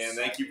yet, man.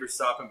 Thank you for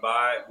stopping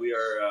by. We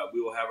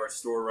will have our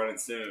store running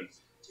soon,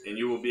 and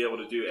you will be able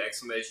to do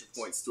exclamation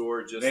point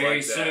store just Very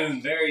like that.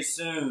 soon. Very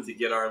soon. To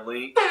get our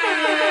link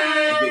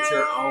and get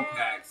your own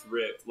packs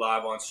ripped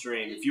live on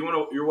stream. If you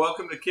want to, you're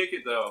welcome to kick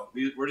it though.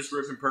 We're just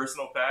ripping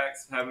personal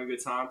packs, having a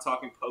good time,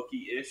 talking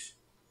pokey-ish.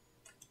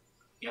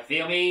 You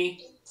feel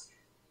me?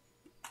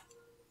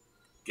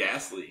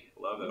 Ghastly,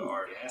 love that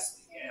art.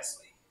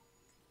 Ghastly.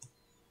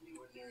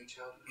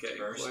 Okay,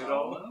 First Claydol.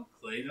 hollow.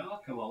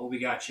 Claydol. Come on, what we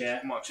got,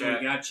 chat? Come on, What chat.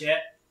 we got, chat?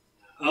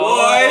 What?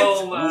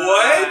 Oh my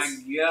What?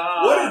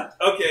 god.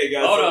 Okay,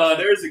 guys. Hold on.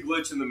 There's a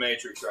glitch in the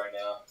Matrix right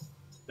now.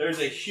 There's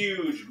a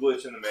huge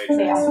glitch in the They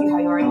Matrix. ask you how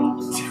you are, you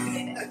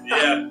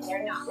Yeah.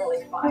 they're not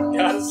really fun.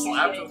 Got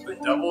slapped with the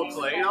double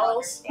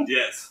Claydols?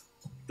 Yes.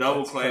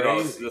 Double That's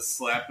Claydol crazy. just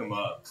slapped them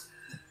up.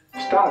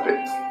 Stop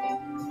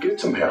it. Get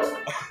some help.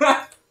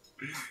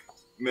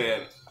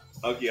 Man.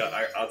 Okay,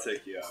 I'll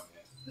take you out,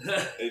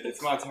 man.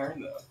 It's my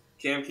turn though.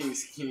 Cam, can you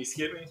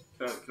skip me?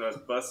 Can I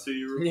bust to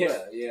you real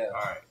quick? Yeah. All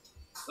right.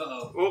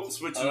 Uh-oh. Oops,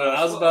 switch it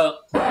I was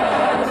up.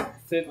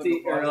 about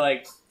 50 or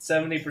like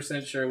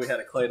 70% sure we had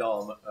a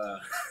Claydol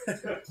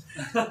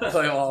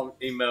Claydol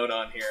emote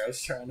on here. I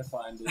was trying to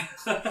find it.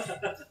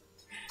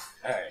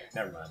 Alright,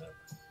 never mind.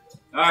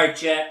 Alright,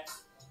 chat.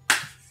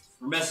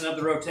 We're messing up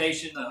the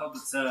rotation. I hope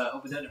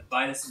hope it doesn't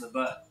bite us in the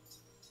butt.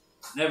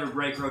 Never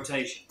break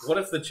rotation. What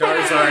if the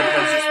Charizard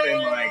has just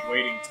been like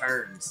waiting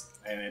turns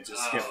and it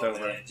just skipped over?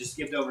 Man, it just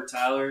skipped over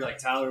Tyler. Like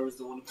Tyler was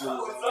the one who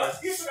pulled it. Stop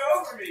skipping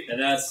over me.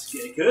 And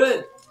it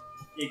could.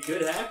 It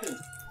could happen.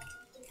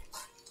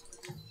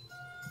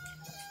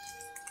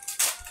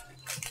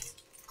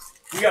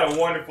 You got a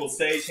wonderful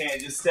stagehand.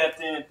 Just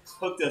stepped in,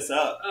 hooked us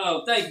up.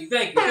 Oh, thank you.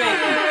 Shout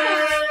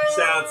Shout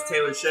out to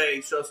Taylor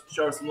Shea. Show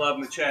her some love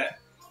in the chat.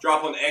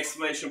 Drop an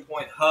exclamation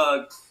point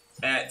hug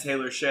at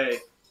Taylor Shea.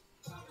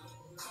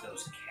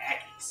 Those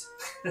khakis.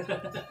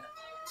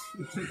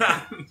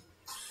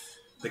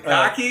 The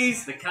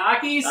cockies? The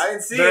cockies? I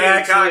didn't see They're any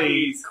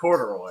actually cockies.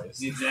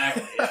 corduroys.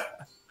 Exactly, yeah.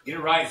 Get it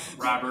right,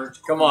 Robert.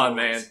 Come on,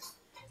 man.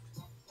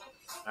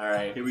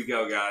 Alright, Here we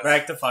go, guys.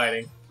 back to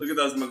fighting. Look at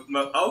those.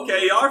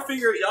 Okay,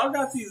 y'all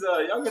got these.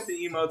 Y'all got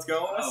the emotes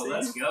going. I Oh, see.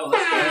 let's go.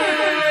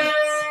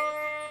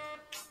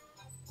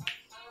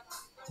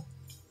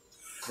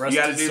 You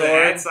got to do the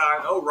hand sign.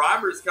 Oh,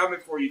 Robert's coming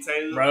for you,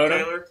 Taylor. Rhoda.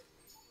 Taylor.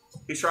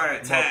 He's trying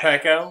to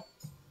attack. Morpeko.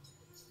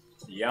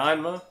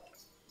 Yanma.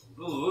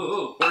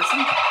 Ooh.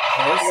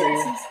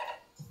 Horsey.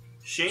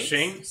 Shinx.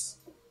 Shinx.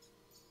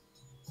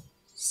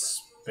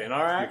 Here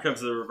Spinarak.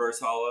 comes the reverse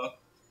hollow.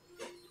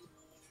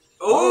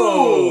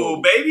 Oh.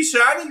 Oh, baby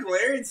shiny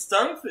glaring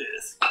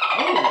Stunfisk.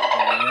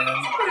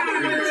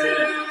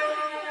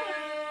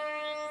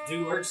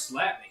 Do work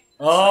slap me.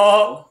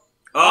 Oh.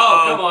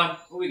 Oh, come on.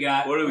 What we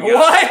got? What do we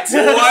got? What?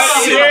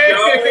 What is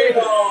Dude.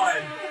 going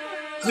on?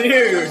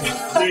 Dude.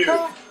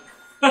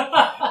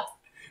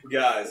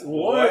 Guys,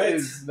 What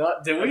is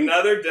not? Did we?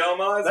 Another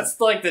Delmize? That's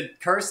like the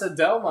curse of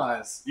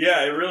Delmize.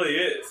 Yeah, it really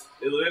is.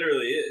 It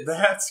literally is.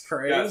 That's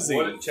Guys,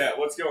 crazy. chat,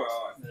 what's going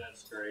on?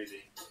 That's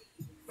crazy.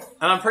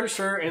 And I'm pretty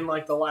sure in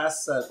like the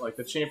last set, like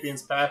the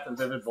Champion's Path and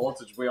Vivid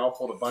Voltage, we all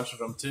pulled a bunch of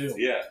them too.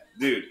 Yeah,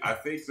 dude, I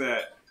think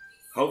that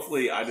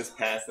hopefully I just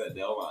passed that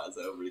Delmize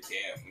over to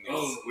Cam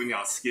when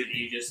y'all skip me.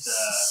 You just,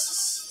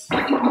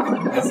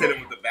 Let's hit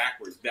him with the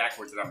backwards,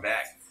 and I'm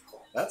back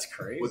That's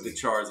crazy. with the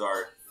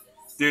Charizard.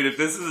 Dude, if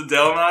this is a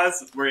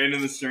Delmize, we're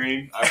ending the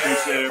stream. I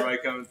appreciate everybody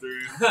coming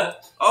through.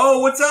 Oh,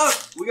 what's up?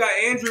 We got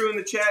Andrew in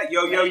the chat.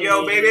 Yo, baby.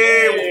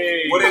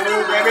 Hey. What it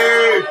do,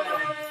 baby?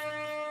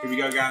 Here we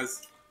go,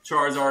 guys.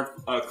 Charizard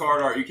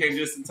card art. You came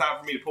just in time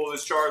for me to pull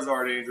this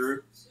Charizard,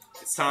 Andrew.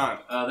 It's time.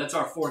 that's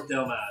our fourth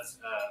Delmize.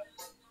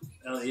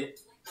 Elliot.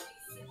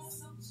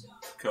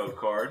 Code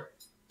card.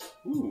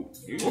 Ooh,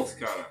 you just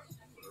kind of...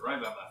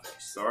 Right by my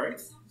face. Sorry.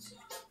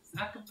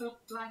 I can look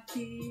like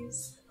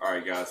these. All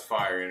right, guys.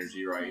 Fire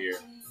energy right here.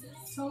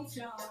 Told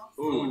y'all.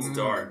 Ooh, it's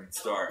dark.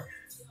 It's dark.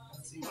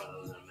 I've seen one of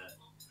those in a minute.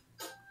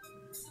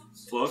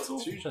 Floatzel?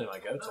 It's usually my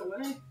go-to. No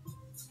way.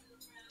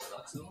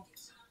 Luxel.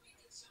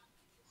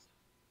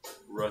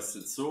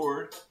 Rusted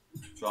Sword.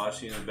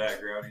 Joshy in the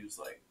background, he was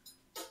like,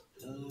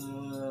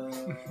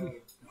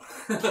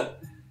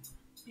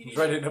 He's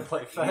ready to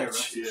play Yeah, fetch.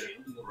 Rusty Yeah.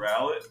 Shield.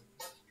 Rowlet.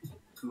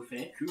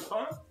 Koofant.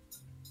 Coupon.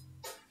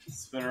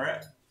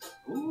 Spinneret.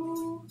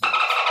 Ooh.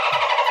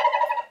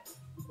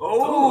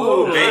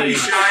 Oh, Ooh, baby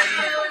nice.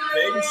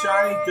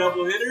 shiny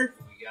double hitter.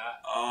 We got,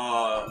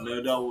 Oh,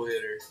 no double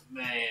hitter.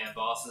 man,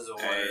 bosses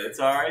away. Hey, it's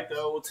all right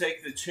though. We'll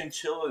take the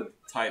chinchilla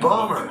type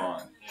Bummer.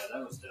 Pokemon. Yeah,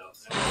 that was dope.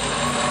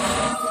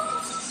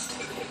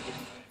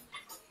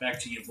 Back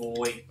to you,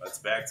 boy. Let's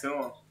back to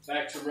him.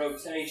 Back to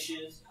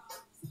rotation.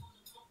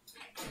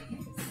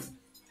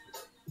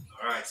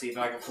 Alright, see if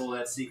I can pull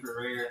that secret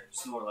rare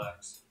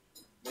Snorlax.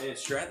 Man,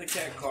 Strat the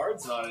Cat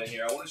card's not in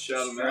here. I want to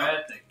shout him out.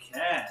 Strat the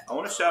cat. I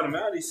want to shout him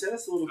out. He sent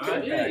us a little Oh,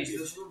 kid yeah, package. he's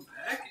this little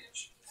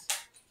package.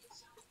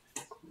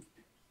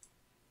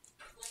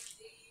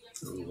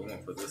 Ooh, I'm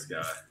gonna put this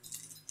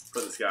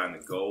guy in the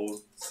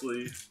gold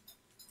sleeve.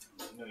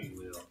 I know you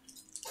will.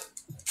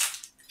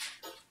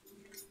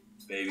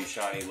 Baby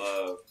shiny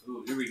love.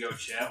 Ooh, here we go,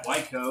 chat.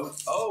 White coat.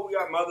 Oh, we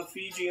got Mother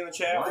Fiji in the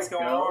chat. What's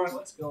going on?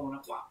 What's going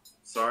on? Wow.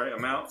 Sorry,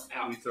 I'm out.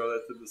 Out. We throw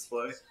that to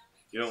display.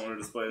 You don't want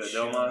to display that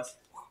Sure.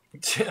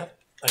 Delmas?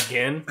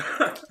 Again?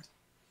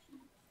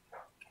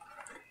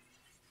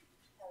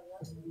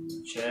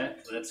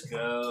 Chat, let's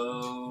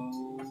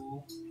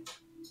go.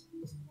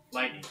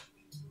 Lightning.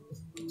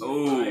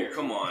 Oh, Fire.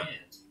 come on.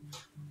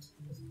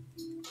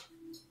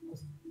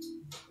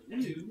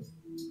 Man. Ooh.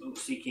 Oh,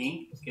 Sea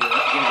King. Get it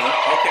up, get it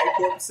up. Okay,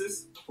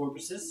 porpoises.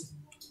 Porpoises.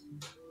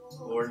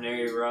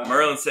 Ordinary rock.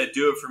 Merlin said,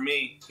 "Do it for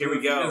me." Here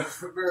we go.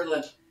 For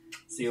Merlin.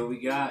 See what we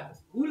got.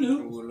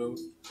 Wooloo.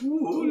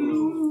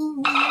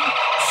 Ooh.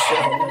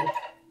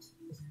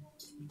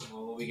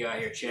 What we got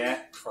here,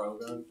 chat?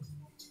 Krogan.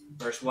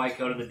 First white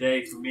coat of the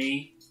day for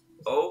me.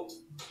 Oh,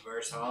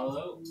 First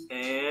hollow.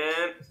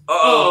 and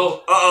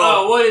Oh,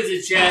 uh-oh. what is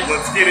it, chat?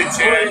 Let's get it, What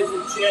Chad. is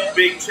it, chat?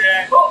 Big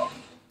Chad.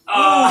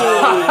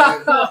 Oh!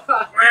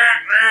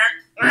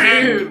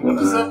 Dude,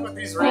 what is up with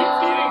these repeating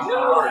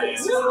cards?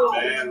 This is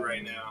bad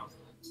right now.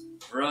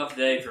 Rough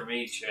day for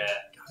me,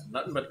 chat.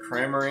 Nothing but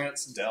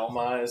Cramorants,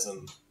 Delmise,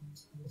 and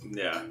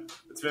Yeah,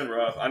 it's been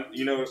rough.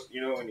 You know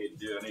what I need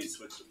to do? I need to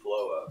switch the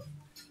flow up.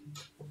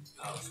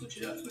 Oh, switch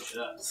it up, switch it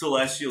up.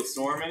 Celestial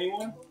Storm,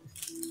 anyone?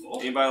 Oh,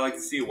 Anybody like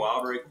to see a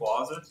wild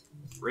Rayquaza?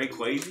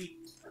 Rayquaza?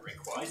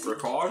 Rayquaza.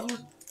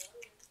 Rayquaza?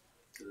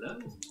 Hello.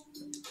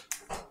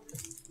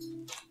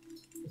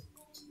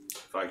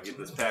 If I can get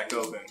this pack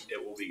open,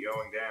 it will be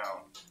going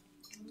down.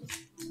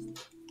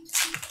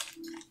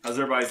 How's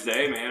everybody's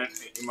day, man?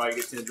 Anybody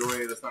get to enjoy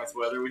any of this nice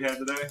weather we had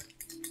today?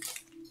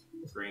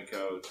 Green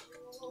coat.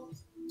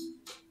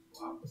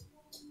 Wow.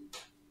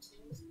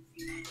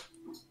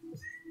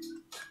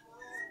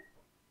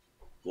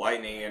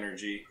 Lightning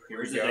energy. Here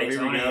Where's we the go. Here we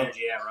Daytona go.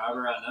 energy at,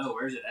 Robert? I know.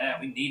 Where's it at?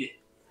 We need it.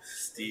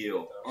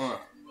 Steel.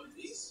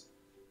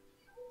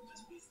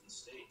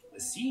 The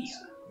sea.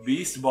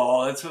 Beast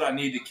Ball. That's what I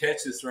need to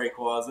catch this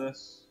Rayquaza.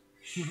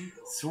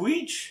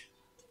 Sweet.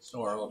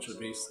 or Ultra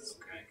Beasts.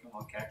 Okay, come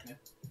on, Cactus.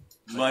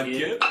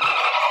 Mudkip.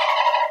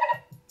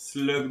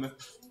 Slugma.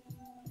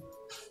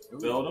 Ooh,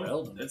 Beldum.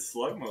 Beldum. That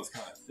Slugma's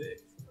kind of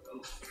thick.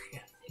 Oh,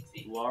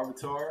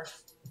 Larvitar.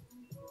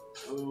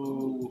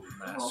 Ooh.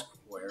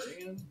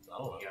 Masquerian? I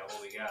don't we got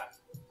what we got.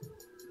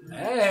 know.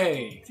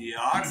 Hey!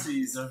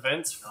 Deoxys.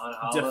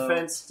 Non-hollow.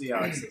 Defense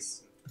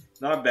Deoxys.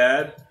 Not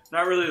bad.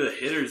 Not really the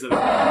hitters that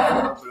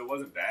are but it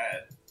wasn't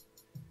bad.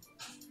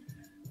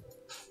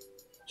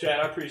 Chad,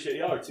 I appreciate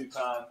y'all are too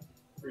kind.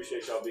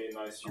 Appreciate y'all being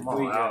nice. I'm What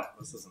we all got? out.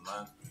 This isn't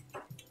mine.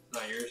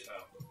 Not yours?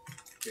 Oh.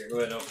 Here, go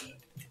ahead and open it.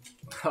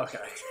 Okay.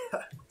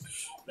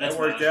 That's That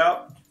worked mine.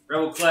 out.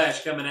 Rebel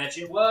Clash coming at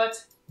you. What?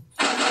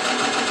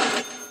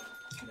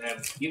 Yeah,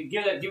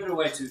 give it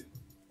away to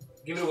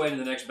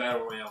the next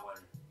Battle Royale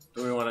winner.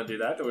 Do we want to do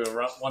that? Do we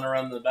want to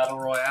run the Battle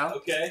Royale?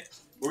 Okay.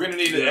 We're gonna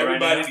need Do it right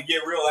everybody now. to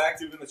get real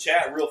active in the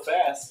chat real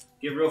fast.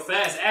 Get real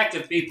fast.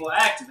 Active people.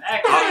 Active.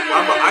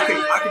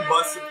 I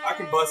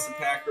can bust some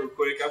pack real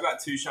quick. I've got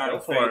 2 shiny Go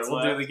for it. fates We'll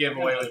left. do the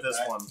giveaway with this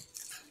one.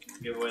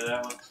 Give away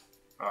that one.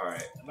 All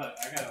right.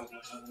 I gotta open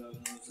up those.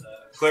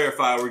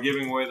 Clarify: we're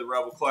giving away the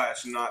Rebel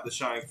Clash, and not the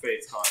Shining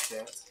Fates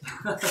content.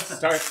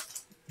 Start.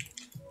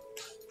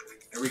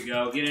 There we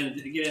go. Get in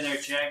there,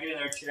 chat. Get in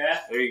there,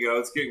 chat. There you go.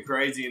 It's getting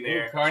crazy in Ooh,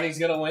 there. Carney's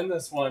gonna win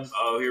this one.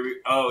 Oh,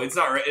 it's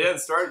not. It hasn't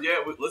started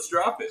yet. Let's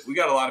drop it. We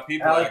got a lot of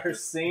people. Alec active.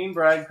 Christine,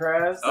 Brad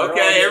Kras. they're all Okay,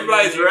 getting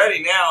everybody's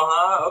ready now,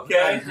 huh?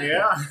 Okay.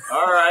 Yeah.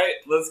 All right,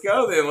 let's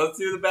go then. Let's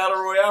do the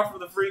Battle Royale for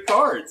the free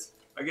cards.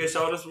 I guess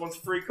y'all just want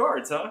some free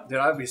cards, huh? Dude,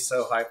 I'd be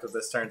so hyped if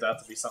this turns out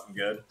to be something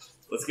good.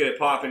 Let's get it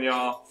popping,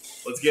 y'all.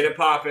 Let's get it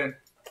popping.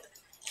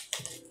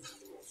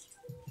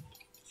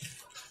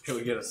 Can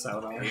we get a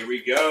sound on? Here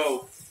we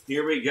go.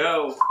 Here we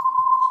go.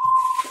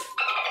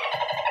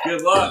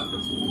 Good luck.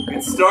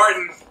 It's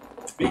starting.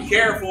 Be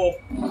careful.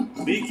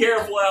 Be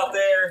careful out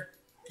there.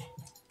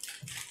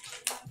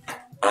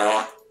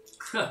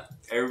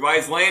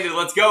 Everybody's landed.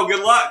 Let's go.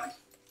 Good luck.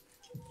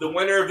 The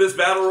winner of this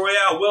battle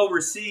royale will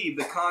receive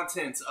the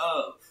contents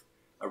of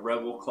a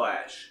Rebel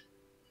Clash.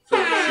 So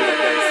we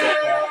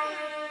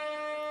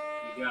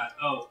You got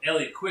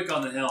Elliot, quick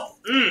on the helm.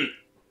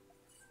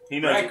 He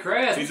knows. Brad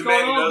Krause, He's what's a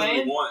man going who on, knows what he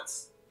man?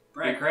 wants.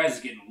 Brad Krause is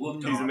getting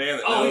whooped on. He's a man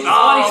that Oh, knows. he's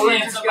body we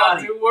slammed just got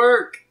somebody. to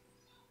work.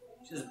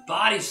 Just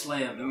body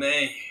slammed him.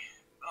 Man.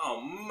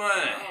 Oh, man.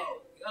 Oh,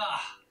 God.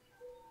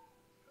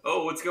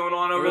 Oh, what's going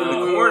on over in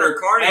Ooh. the corner?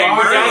 Cardi Hey, and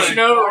we're Merlin. dashing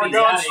over. We're Cardi's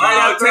going out of straight here.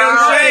 Oh, up the Taylor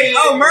right. Shea.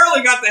 Oh,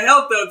 Merlin got the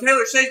help, though.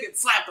 Taylor Shea's getting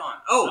slapped on.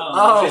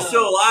 Oh, She's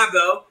still alive,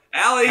 though.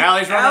 Allie's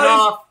running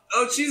off.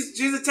 Oh, she's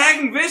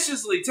attacking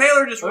viciously.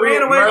 Taylor just Ooh,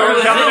 ran away Merlin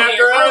from coming her.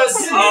 after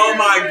us. Oh,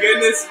 my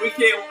goodness. We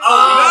can't. Oh,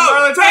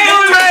 Oh, Merlin's no.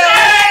 Taylor taking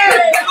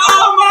Shea!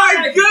 Oh,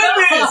 my God.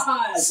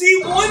 goodness. She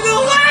won the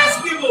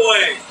last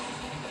giveaway.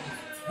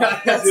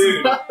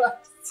 Dude.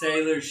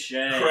 Taylor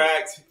Shea.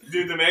 Cracked.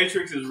 Dude, the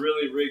Matrix is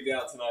really rigged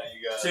out tonight,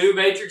 you guys. Two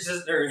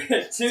matrices, or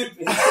two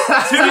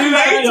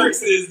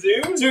Matrixes,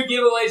 dude. two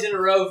giveaways in a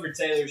row for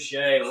Taylor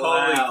Shea.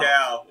 Wow. Holy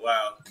cow.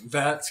 Wow.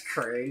 That's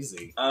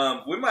crazy.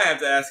 We might have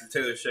to ask if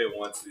Taylor Shea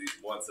wants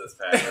this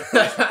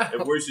pack.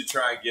 If we should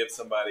try and give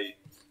somebody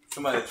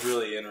that's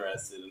really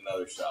interested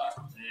another shot.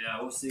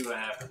 Yeah, we'll see what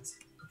happens.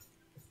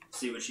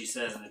 See what she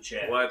says in the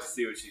chat. We'll have to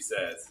see what she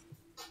says.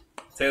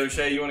 Taylor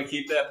Shea, you want to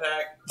keep that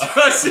pack?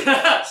 she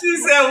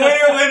said,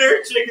 winner,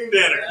 winner, chicken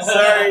dinner.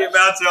 Sorry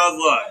about y'all's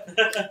luck.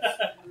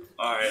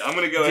 All right, I'm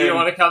going to go Do ahead. you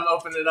want to come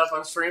open it up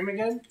on stream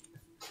again?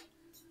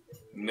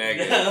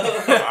 Negative.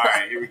 All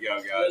right, here we go, I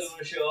guys. don't want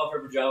to show off her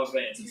pajama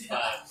pants. It's fine.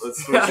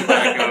 Let's switch it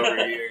back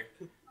over here.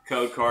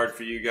 Code card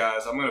for you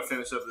guys. I'm going to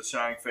finish up the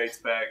Shining Fates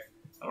pack.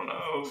 I don't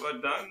know if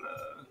I've done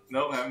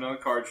nope, haven't done a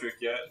card trick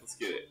yet. Let's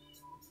get it.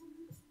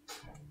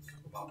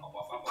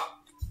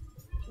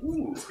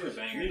 Ooh, Let's get a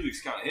banger.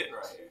 music's kind of hitting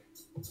right here.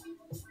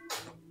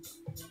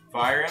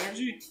 Fire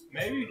energy?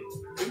 Maybe.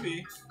 Could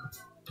be.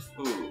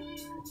 Ooh.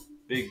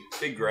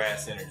 Big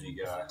grass energy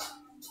guy.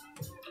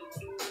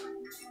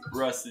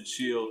 Rusted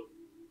Shield.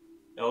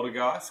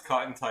 Eldegoss.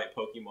 Cotton type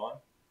Pokemon.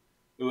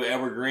 Ooh,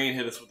 Evergreen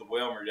hit us with the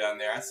Whelmer down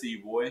there. I see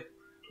you, boy.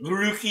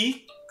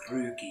 Grookey.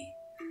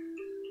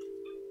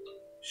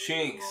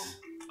 Shinx.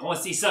 I want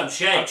to see some I'm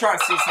shake. trying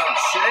to see something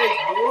shake,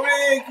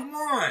 boy. Come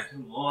on.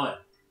 Come on.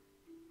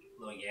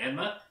 Little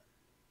Yanma.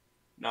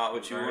 Not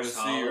what you want to Reverse see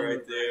hollow,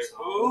 right there. reverse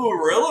hollow.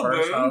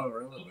 Ooh,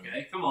 Rillaboom.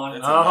 Okay, come on.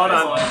 That's Oh, hold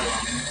nice on. one.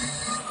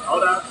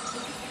 Hold on.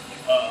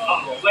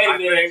 Oh, wait a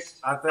minute.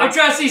 I think. I'm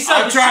trying to see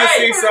something I'm trying to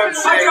shake. see something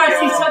I'm shake, trying to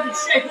see y'all. something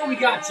shake. What we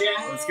got,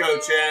 Chad? Let's go,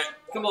 chat.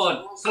 Come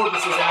on. Porpoise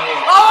is out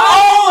here.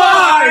 Oh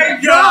my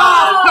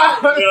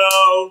God!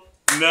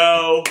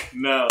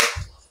 No.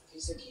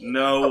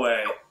 No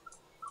way.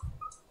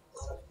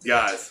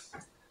 Guys.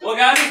 Well,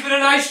 guys, it's been a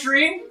nice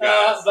stream,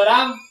 but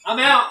I'm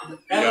out.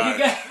 Have a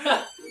good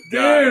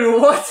Guys.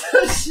 Dude, what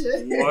the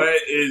shit? What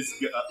is...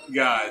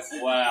 Guys.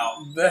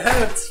 Wow.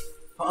 That's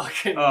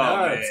fucking Oh,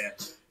 nuts. man.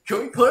 Can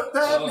we clip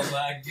that? Oh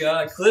my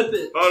God. Clip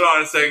it. Hold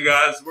on a second,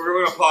 guys. We're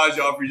going to pause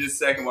y'all for just a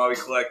second while we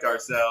collect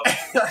ourselves.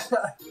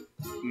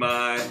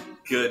 My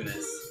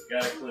goodness.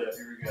 Got a clip.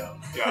 Here we go.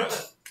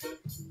 Guys.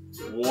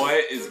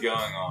 What is going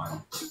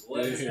on?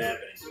 What is Dude.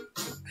 happening?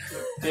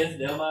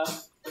 Vince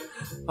Delma.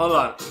 Hold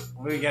on.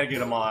 We gotta get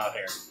them all out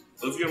here.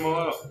 Let's get them all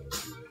out.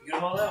 Get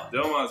them all out.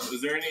 Delmas,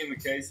 is there any in the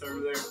case over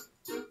there?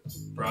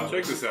 Probably.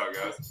 Check this out,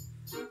 guys.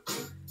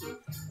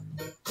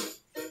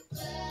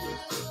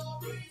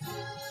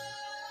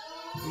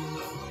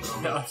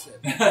 No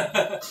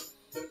shit.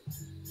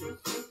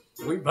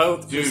 We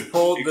both Dude, just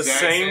pulled the exact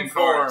same same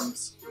card.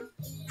 forms.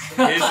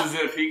 His is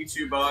in a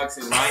Pikachu box,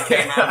 and mine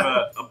came out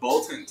of a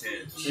Bolton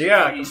tin.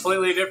 Yeah,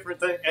 completely different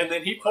thing. And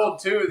then he pulled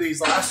two of these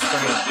last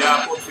stream. Yeah,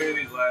 I pulled two of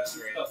these last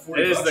stream.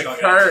 It is the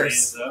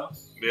curse.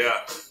 Yeah,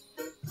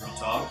 Real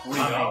talk. $40.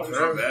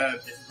 not bad.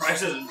 If the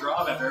price doesn't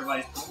drop after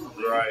everybody's pulling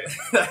them. Right.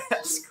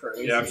 That's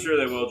crazy. Yeah, I'm sure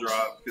they will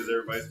drop because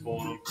everybody's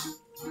pulling them.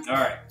 All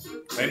right.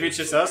 Maybe it's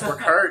just us. We're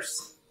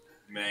cursed.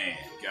 Man,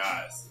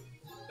 guys,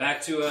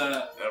 Back to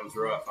that was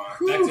rough, huh?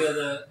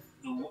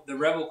 the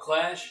Rebel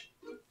Clash.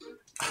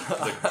 The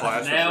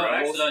Clash Now, of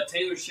Rebels. actually,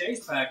 Taylor Shea's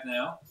pack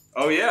now.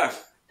 Oh yeah.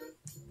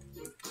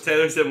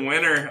 Taylor said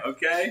winner.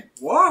 Okay.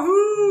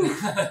 Wahoo!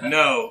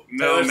 No,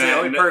 Taylor's the Matt.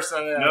 only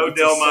person No that's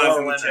a Delmas solo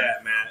in the winner.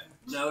 chat, Matt.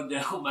 No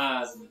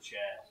Delmas in the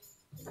chat.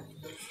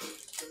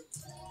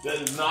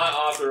 That is not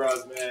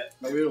authorized, Matt.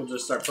 Maybe we'll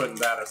just start putting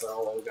that as our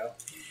logo.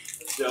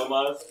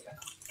 Delmas.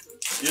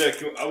 Yeah,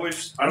 I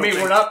wish. I mean,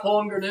 we're not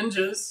pulling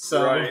Greninjas,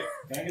 so. Right.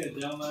 Can I get a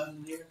Delmas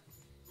in here?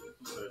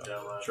 Put a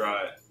Delmas.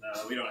 Try it.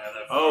 No, we don't have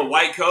that. Oh,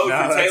 white coat No,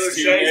 for Taylor that's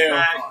too Shea's new.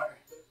 pack.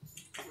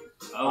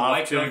 Oh, Off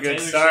white to a coat, good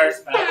Taylor start.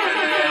 Shea's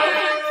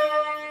pack.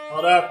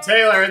 Hold up,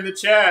 Taylor in the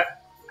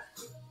chat.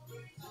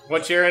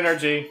 What's your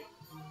energy?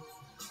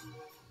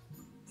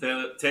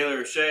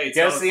 Taylor Shea.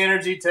 Guess the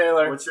energy,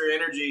 Taylor. What's your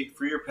energy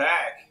for your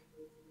pack?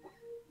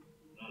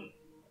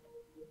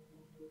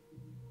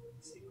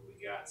 See what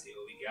we got. See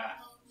what we got.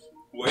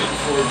 Waiting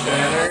for it,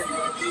 Tanner.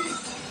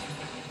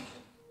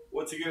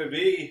 What's it gonna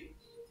be?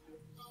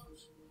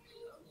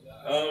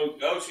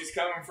 Oh, she's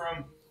coming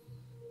from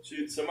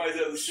Shoot, somebody's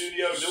at the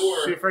studio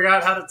door. She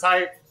forgot how to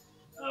type.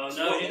 Oh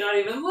no, you're not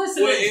even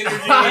listening. What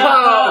energy?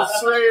 Oh,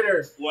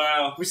 Schrader.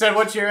 Wow. We said,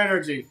 what's your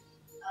energy?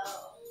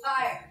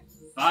 Fire.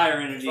 Fire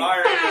energy.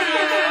 Fire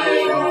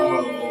energy.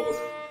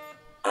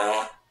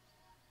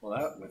 Well,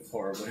 that went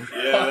horribly.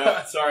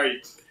 Yeah,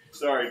 sorry,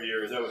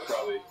 viewers. That was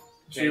probably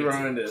She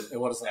ruined it. It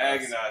wasn't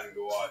agonizing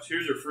to watch.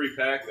 Here's your free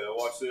pack, though.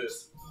 Watch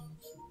this.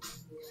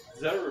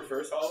 Is that a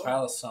reverse hollow?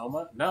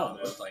 Palisoma? No,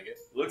 it looks like it.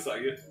 Looks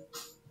like it.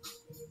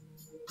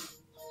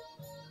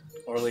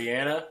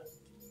 Orleana.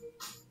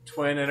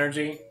 Twin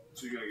Energy.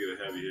 She's gonna get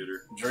a heavy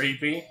hitter.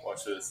 Dreepy.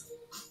 Watch this.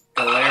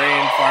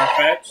 Galarian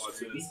Farfetch. Watch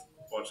this.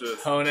 Watch this.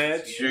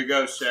 Honedge. Here it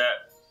goes,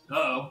 chat.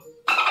 Uh-oh.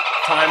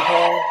 Time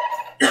Pole.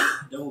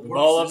 Double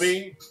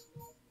Volibee.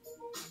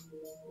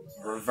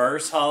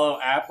 Reverse Hollow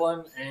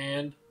Applin.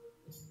 And...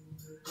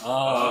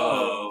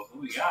 Oh.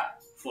 What we got?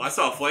 I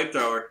saw a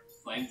flamethrower.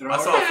 Flamethrower. I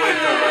saw a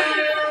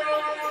flamethrower.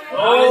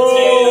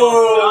 Oh!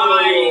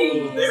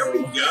 There we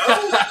go.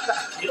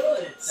 Kill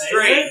it,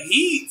 Straight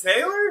heat,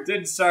 Taylor.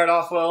 Didn't start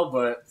off well,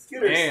 but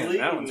Get her man, sleeve,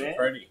 that one's man.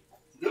 pretty.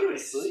 Get her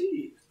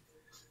sleeve.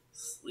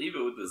 Sleeve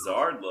it with the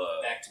Zard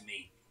love. Back to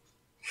me.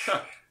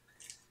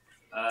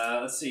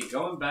 Let's see.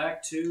 Going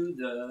back to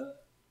the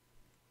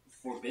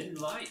Forbidden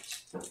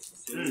Light.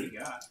 Let's see what we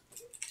got.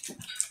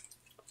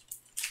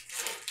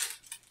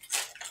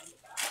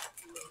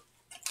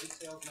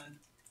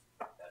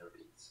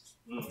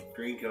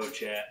 Green code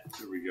chat.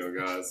 Here we go,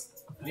 guys.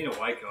 I need a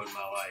white code in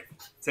my life.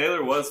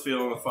 Taylor was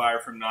feeling the fire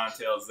from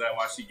Ninetales. Is that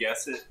why she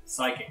guessed it?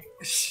 Psychic.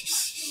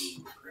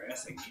 Ooh,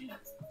 grass again.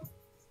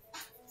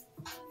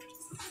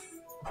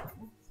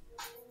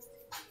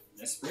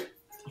 Desperate.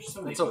 There's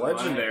so many It's a Pokemon I haven't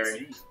legendary.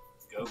 seen.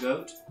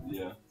 Go-Goat.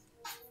 Yeah.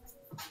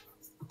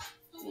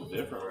 A little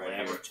different right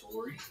here.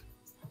 Laboratory.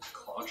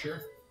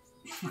 Clauncher.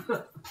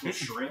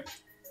 Shrimp.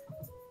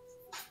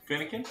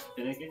 Finnegan?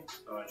 Finnegan.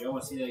 Oh, do y'all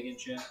want to see that again,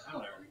 chat? I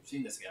don't know. We've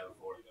seen this guy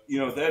before. You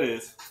know what that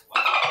is?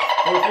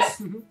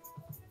 Corpus.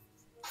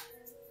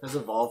 His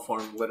evolved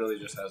form literally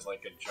just has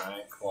like a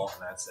giant claw,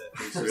 and that's it.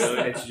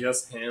 Really? It's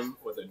just him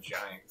with a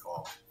giant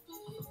claw.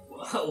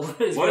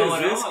 What is What is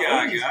going this on? guy,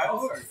 What are these guys?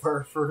 cards?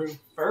 Furfuru.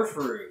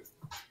 Furfuru.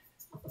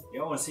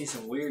 Y'all want to see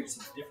some weird,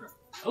 some different.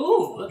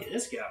 Oh, look at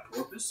this guy,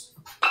 Porpoise.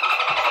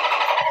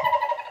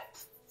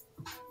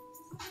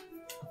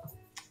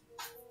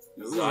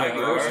 Zygarde.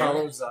 Reverse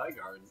Hollow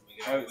Zygarde.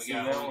 We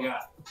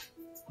got.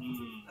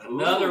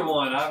 Another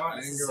one. I've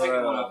already the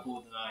second one I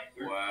pulled tonight.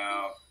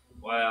 Wow.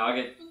 Wow, I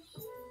get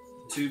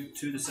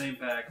two the same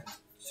pack,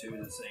 two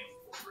the same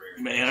rare.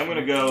 Man, I'm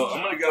going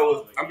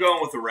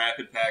with the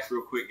rapid pack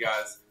real quick,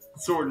 guys.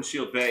 Sword and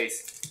Shield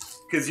base.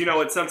 Because you know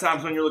what?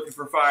 Sometimes when you're looking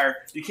for fire,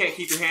 you can't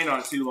keep your hand on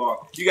it too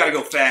long. You gotta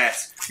go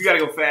fast. You gotta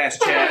go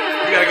fast, chat.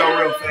 You gotta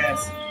go real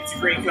fast. It's a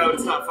green code.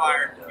 It's not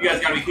fire. You guys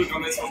gotta be quick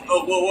on this one.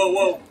 Oh, whoa, whoa,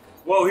 whoa.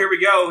 Whoa, here we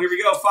go. Here we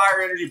go.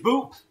 Fire energy.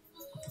 Boop.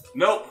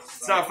 Nope.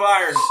 It's not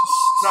fire.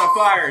 It's not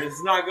fire. This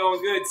is not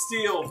going good.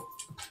 Steel.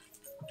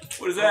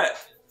 What is that?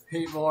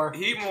 Heatmore.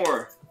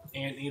 Heatmore.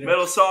 Anteater.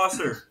 Metal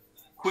Saucer.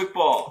 Quick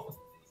Ball.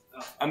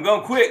 I'm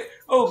going quick.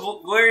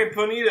 Oh, Galarian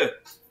Ponyta.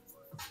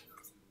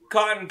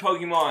 Cotton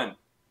Pokemon.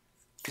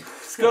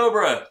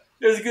 Scobra.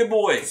 There's a good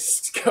boy.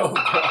 Go.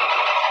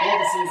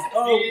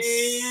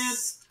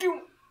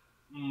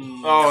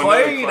 Oh,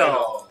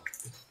 Claydol.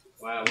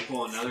 Wow, we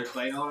pull another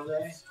Claydol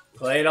today?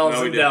 Claydol's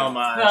No, we and didn't.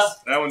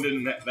 Delmize.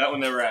 That one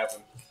never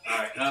happened.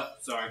 Alright, oh,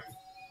 sorry.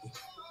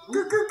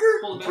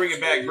 Bring it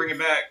back. Bring it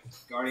back.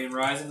 Guardian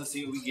Rising, let's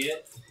see what we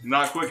get.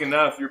 Not quick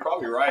enough. You're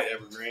probably right,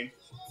 Evergreen.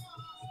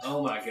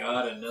 Oh my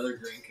god, another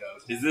green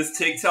code. Is this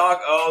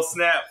TikTok? Oh,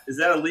 snap. Is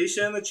that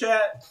Alicia in the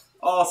chat?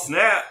 Oh,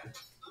 snap.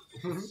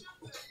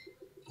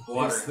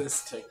 Water. Is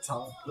this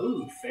TikTok?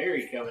 Ooh,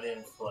 Fairy coming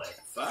into play.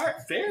 Fire.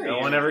 Fairy. No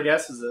one ever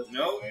guesses it.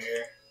 No.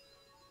 Where?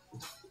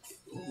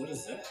 Ooh, what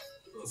is that?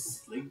 A little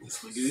Sligoo?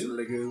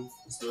 Sligoo.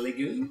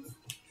 Sligoo?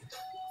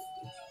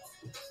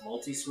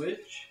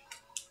 Multi-switch?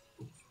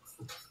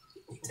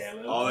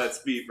 Talon? All that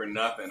speed for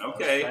nothing.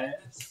 Okay.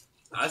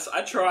 Pass.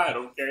 I tried,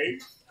 okay?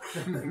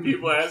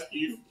 People ask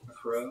you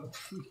Crow?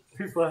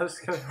 People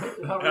ask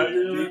how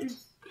you're doing.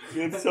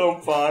 It's so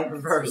fun.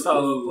 Reverse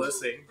Hollow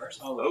Blissey.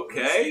 First hollow.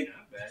 Okay.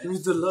 Not bad.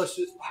 Who's the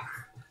luscious?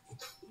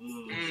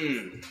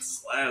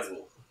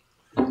 Slazzle.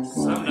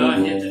 I'm not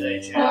hit today,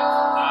 chat.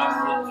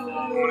 Not hit today.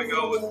 I'm going to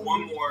go with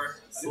one more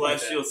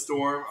Celestial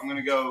Storm. I'm going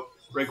to go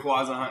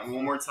Rayquaza hunting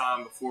one more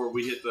time before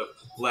we hit the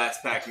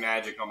last pack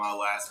magic on my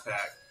last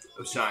pack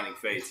of Shining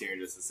Fates here in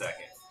just a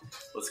second.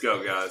 Let's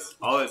go, guys.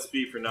 All that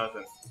speed for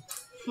nothing.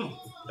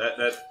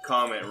 That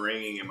comment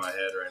ringing in my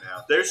head right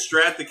now. There's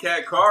Strat the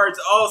Cat cards.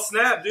 Oh,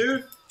 snap,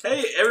 dude.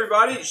 Hey,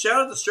 everybody.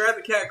 Shout out to Strat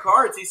the Cat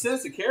cards. He sent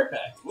us a care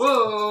pack.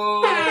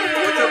 Whoa!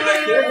 What's up with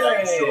that care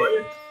pack,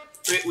 Destroyer?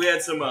 We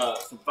had some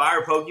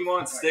fire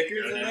Pokemon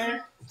stickers in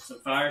there. Some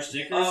fire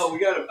stickers. Oh, we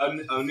got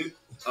a new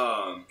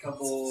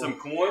couple. some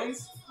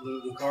coins.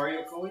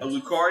 Lucario coins.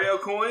 Lucario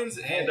coins,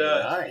 and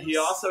nice. he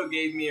also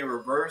gave me a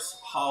reverse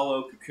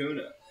hollow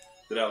Kakuna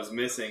that I was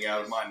missing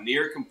out of my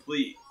near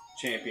complete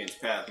Champions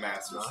Path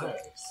Master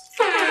set.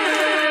 Nice.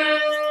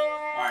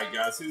 Alright,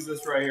 guys, who's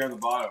this right here on the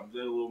bottom? Is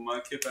that a little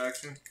mudkip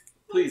action?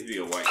 Please be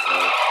a white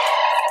code.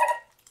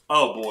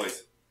 Oh,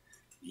 boys.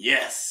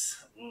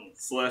 Yes.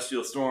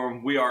 Celestial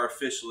Storm, we are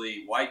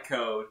officially white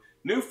code.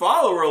 New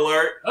follower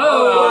alert.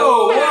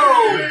 Oh,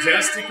 whoa.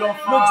 Majestical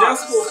Fox.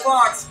 Majestical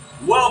Fox,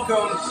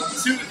 welcome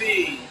to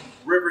the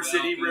River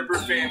City Ripper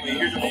family.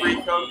 Here's a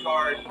free code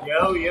card.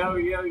 Yo, yo,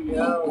 yo,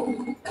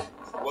 yo.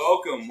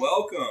 Welcome,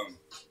 welcome.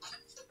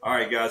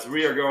 Alright, guys,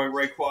 we are going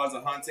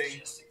Rayquaza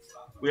hunting.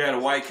 We had a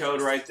white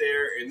code right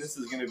there, and this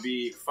is going to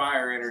be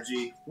fire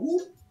energy.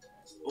 Ooh,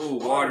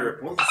 water.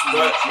 But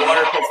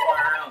water puts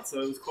fire out, so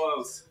it was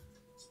close.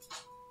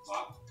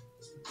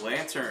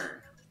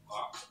 Lantern.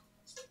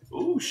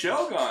 Ooh,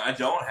 Shelgon. I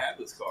don't have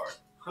this card.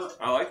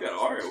 I like that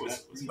art.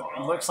 What's going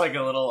on? It looks like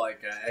a little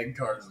egg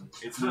carton.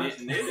 It's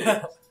knitted.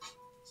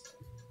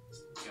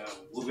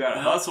 We've got a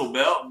hustle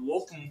belt.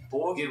 Whooping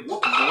boy. Get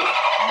whooping, boy.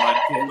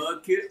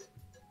 Mudkip.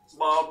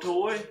 Bob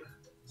toy.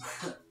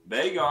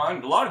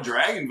 Bagon. A lot of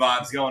dragon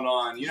vibes going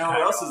on. You know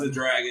who else is a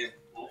dragon?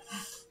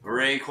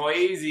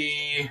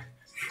 Rayquaza.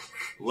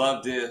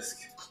 Love disc.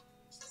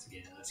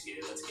 Let's get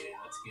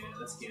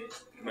it.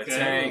 My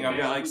Tang. I've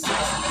got like 6.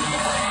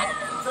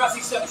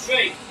 Frosty Step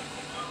Shake.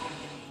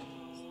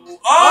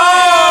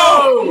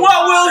 Oh!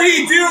 What will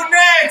he do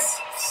next?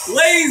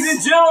 Ladies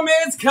and gentlemen,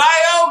 it's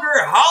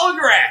Kyogre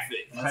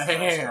holographic.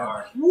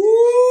 Man.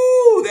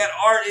 Woo! That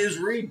art is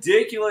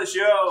ridiculous,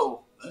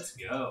 yo. Let's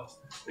go.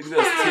 Look at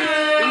those teeth.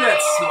 Look at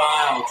that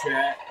smile,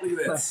 chat. Look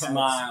at that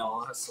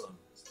smile. Awesome.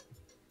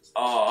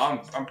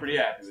 Oh, I'm pretty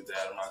happy with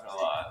that. I'm not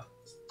gonna lie.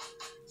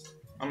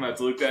 I'm gonna have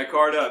to look that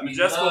card up. We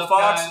Majestical love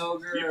Fox,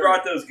 Kyogre. you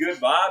brought those good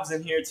vibes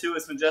in here too.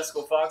 It's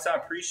Majestical Fox. I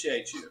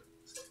appreciate you.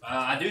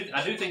 I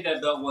do think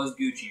that belt was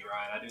Gucci,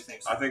 Ryan. I do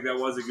think so. I think that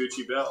was a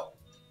Gucci belt.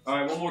 All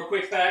right, one more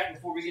quick pack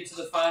before we get to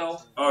the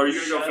final. Oh, are you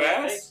gonna go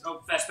fast?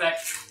 Oh, fast pack,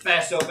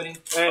 fast opening.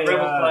 Hey,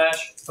 Rebel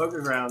Flash.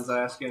 Poker Ground's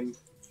asking.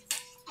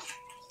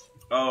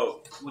 Oh,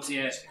 What's he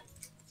asking?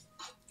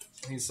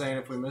 He's saying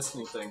if we missed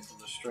anything from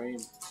the stream.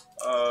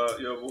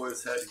 Yo,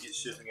 boys had to get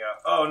shipping out.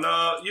 Oh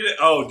no, you didn't.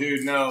 Oh,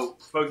 dude, no.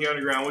 Pokey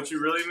Underground. What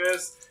you really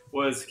missed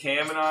was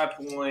Cam and I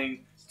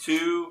pulling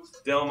 2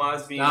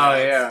 Delmize V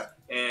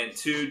and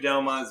 2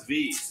 Delmize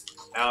V's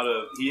out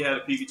of. He had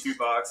a Pikachu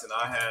box and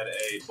I had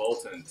a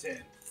Bolton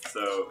tin.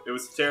 So it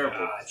was terrible.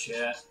 Ah,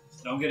 chat.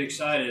 Don't get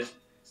excited.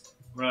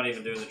 We're not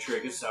even doing the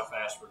trick. This is how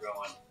fast we're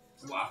going.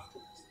 Wow.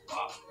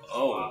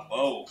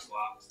 Oh.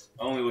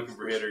 Only looking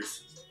for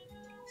hitters.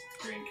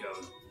 Green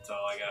code. That's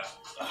all I got.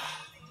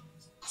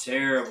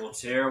 Terrible,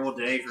 terrible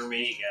day for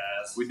me,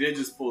 guys. We did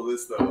just pull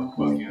this though,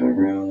 Pokey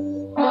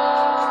Underground.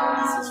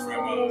 This is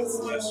from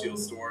Celestial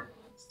Storm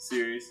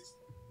series.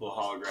 Little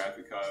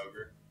holographic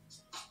Kyogre.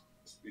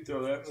 You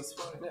throw that in the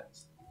spot? Yeah.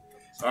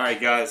 Alright,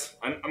 guys.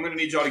 I'm going to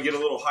need y'all to get a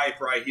little hype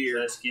right here.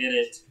 Let's get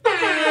it.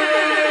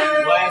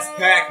 Last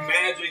pack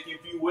magic,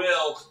 if you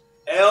will.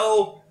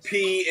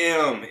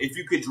 LPM. If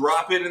you could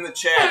drop it in the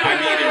chat, I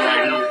need it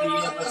right here.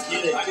 LPM, let's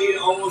get it. I need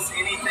almost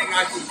anything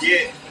I can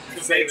get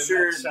to make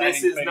sure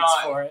this is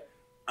not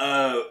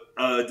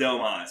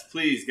Delmize.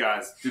 Please,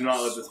 guys, do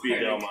not let this be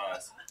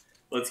Delmize.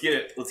 Let's get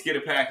it. Let's get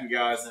it packing,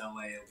 guys. No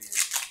way,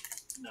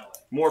 no way.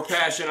 More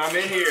passion. I'm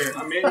in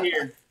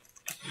here.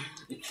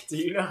 Do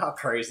you know how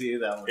crazy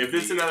that would be? If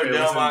it's another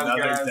Delmize,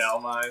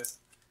 guys,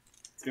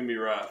 it's going to be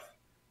rough.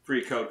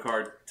 Free code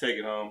card. Take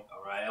it home.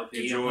 All right,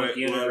 LPM, Enjoy it.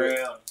 Love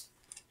it.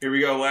 Here we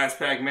go. Last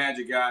pack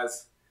magic,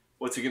 guys.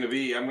 What's it going to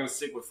be? I'm going to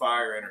stick with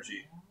fire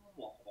energy.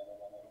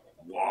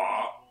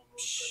 Wow.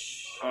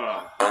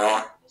 All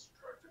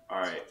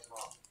right.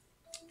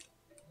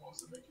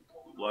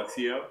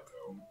 Luxio.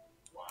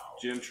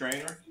 Gym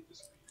Trainer.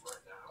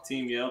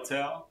 Team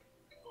Yelltow.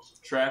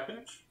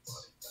 Trapinch.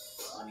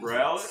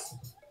 Rowlet.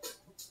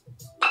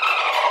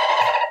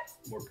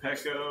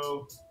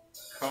 Morpeko.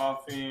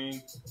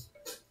 Coughing.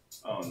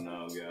 Oh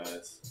no,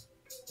 guys.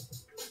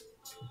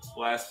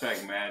 Last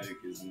pack magic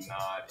is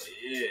not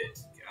it.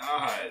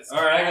 Guys.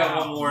 All right, I got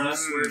one more, and I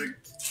swear to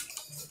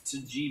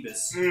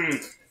Jeebus.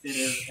 If it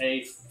is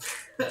a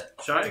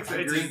Shining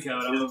green Fates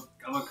code,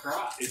 I'm a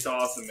cry. It's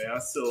awesome, man. I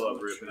still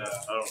love ripping it.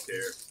 I don't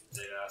care.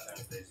 Yeah,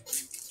 Shining Fates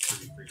is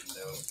pretty freaking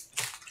dope.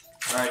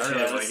 All right, I chat,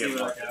 really let's see like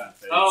what I it. got.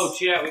 Oh,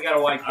 chat, we got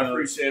a white I code.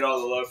 appreciate all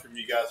the love from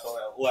you guys on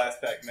that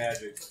last pack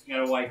magic. We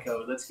got a white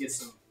code. Let's get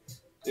some.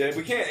 Yeah,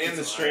 we can't end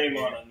the stream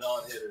on a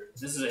non-hitter.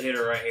 This is a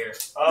hitter right here.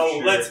 Oh,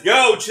 Sure. let's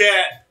go,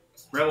 chat.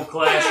 Rebel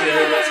Clash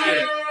hitter. Let's get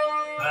it.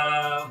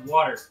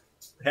 Water.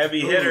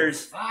 Heavy Ooh,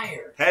 hitters.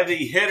 Fire.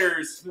 Heavy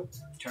hitters.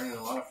 Turning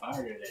a lot of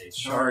fire today.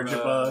 Charge a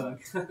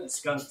bug.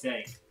 Skunk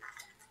Tank.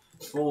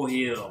 Full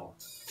heal.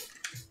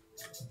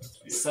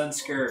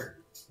 Sunskirt.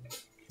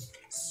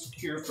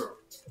 Skirfer.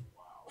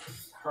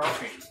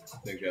 Cropping. I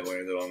think that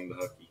landed on the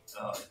hooky.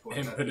 Oh,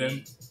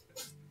 Impotent.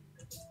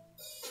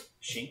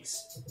 Shinx.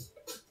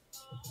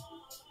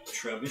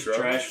 Trubbish. Trubbish.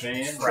 Trash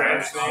Fan.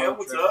 Trash Fan,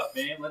 what's Trash up?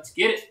 Fan. Let's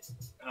get it.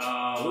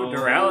 Ooh,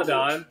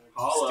 Duraludon.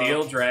 Hollow.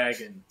 Steel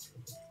Dragon.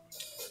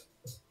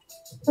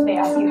 They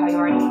ask you how you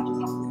are, and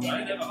you just I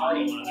didn't have a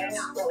hollow one. they're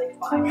not really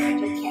fun. I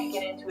just can't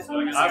get into it. So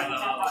I guess I got the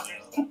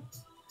hollow.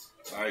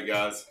 All right,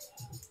 guys.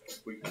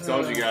 I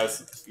told you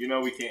guys, you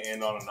know we can't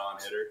end on a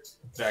non-hitter.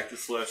 Back to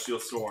Celestial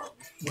Storm.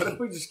 What if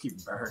we just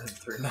keep burning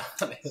through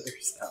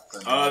non-hitters?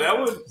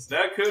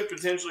 That could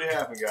potentially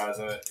happen, guys.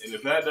 And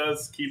if that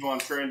does keep on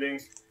trending,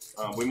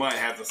 we might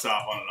have to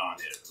stop on a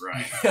non-hitter,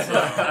 right?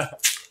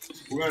 So,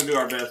 we're going to do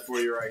our best for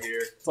you right here.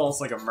 It's almost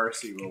like a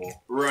mercy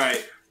rule.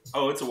 Right.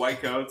 Oh, it's a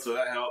white code, so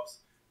that helps.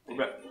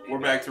 We're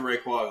back to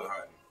Rayquaza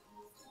hunting.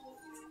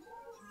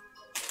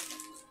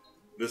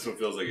 This one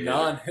feels like a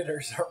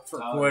non-hitters are for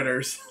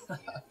quitters.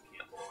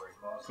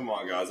 Come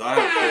on, guys. I have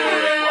a cool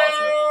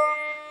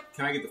Rayquaza.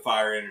 Can I get the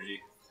fire energy?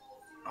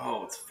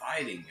 Oh, it's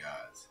fighting,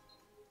 guys.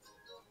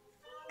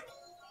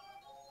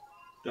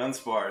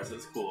 Dunsparce.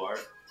 That's cool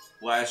art.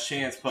 Last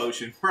chance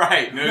potion.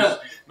 Right. No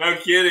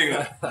kidding.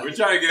 We're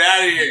trying to get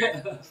out of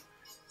here.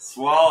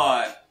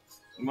 Swalot.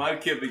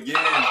 Mudkip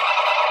again.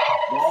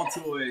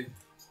 Baltoy.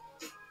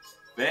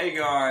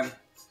 Vagon.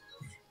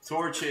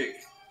 Torchic.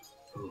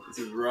 This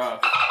is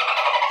rough.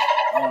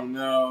 Oh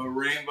no.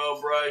 Rainbow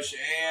Brush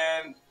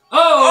and...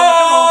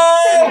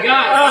 Oh! There we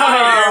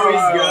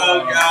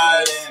go,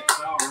 guys.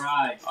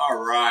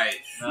 All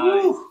right.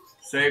 Nice.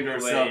 Saved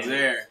ourselves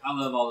there. I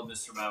love all the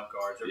Mr. Mouth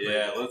cards.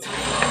 Yeah, let's go.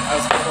 That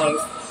was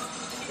close.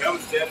 That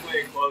was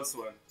definitely a close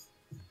one.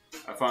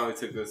 I finally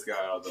took this guy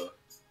out of the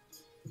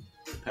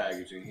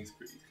packaging. He's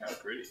kind of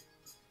pretty.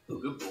 Oh,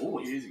 good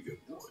boy. He's a good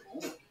boy.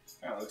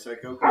 Kind of looks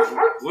like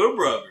Goku's little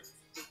brother.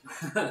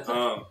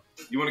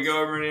 You want to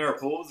go over any of our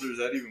pools, or is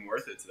that even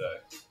worth it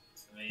today?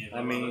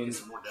 I mean,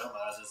 some more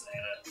Delmizes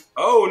and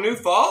oh, new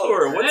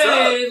follower. What's up?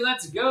 Hey,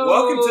 let's go.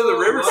 Welcome to the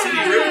River City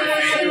River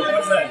family.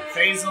 What's that?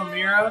 Faisal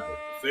Mira?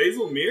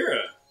 Faisal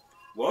Mira.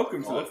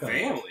 Welcome to the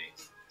family.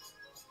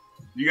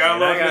 You gotta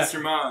love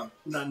Mr. Mom.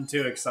 Nothing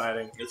too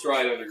exciting. It's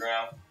right,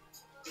 Underground.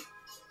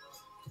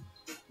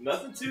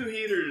 Nothing too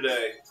heater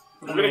today.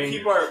 We're gonna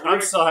keep our...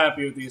 I'm so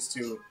happy with these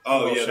two.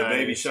 Oh, yeah, shinies. the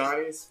baby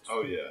shinies?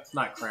 Oh, yeah.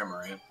 Not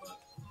Cramorant, but...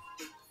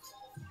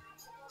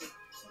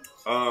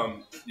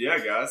 Yeah,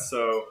 guys,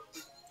 so...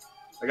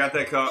 I got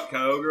that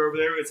Kyogre over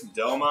there with some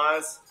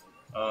Delmize.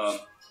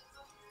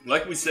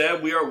 Like we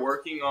said, we are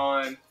working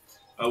on...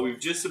 we've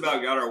just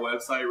about got our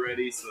website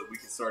ready so that we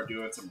can start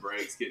doing some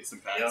breaks, getting some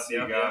packs to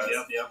you guys.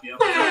 Yep.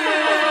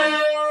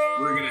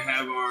 We're going to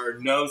have our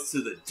nose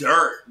to the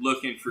dirt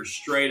looking for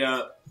straight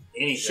up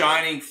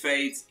Shining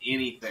Fates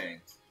anything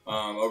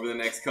over the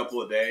next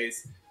couple of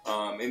days.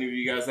 Any of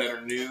you guys that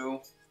are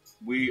new,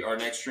 our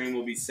next stream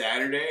will be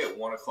Saturday at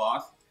 1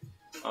 o'clock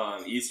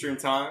Eastern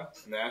time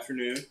in the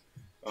afternoon.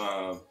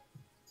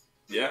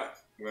 Yeah,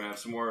 we're going to have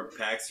some more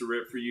packs to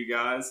rip for you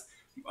guys.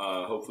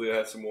 Hopefully we'll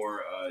have some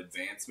more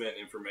advancement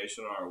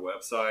information on our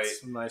website.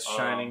 Some nice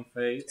Shining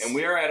Fates. And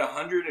we are at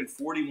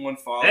 141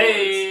 followers.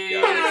 Hey!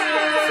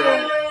 Guys.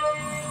 So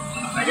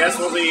I guess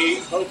we'll be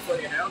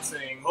hopefully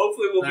announcing.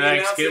 Hopefully we'll be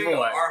announcing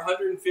giveaway. our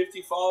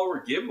 150 follower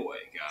giveaway,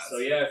 guys. So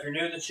yeah, if you're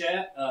new in the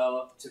chat,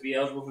 to be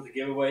eligible for the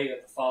giveaway, you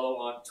have to follow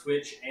on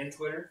Twitch and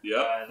Twitter.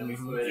 Yep. And then we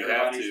put You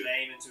everybody's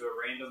name into a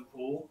random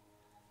pool.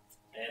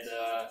 And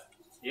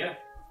yeah.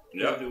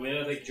 Yep. To win,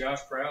 I think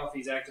Josh Prow, if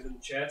he's active in the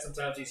chat,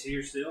 sometimes he's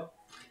here still.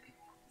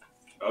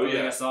 Oh,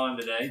 I saw him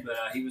today, but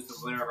he was the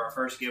winner of our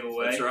first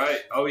giveaway. That's right.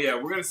 Oh, yeah.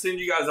 We're going to send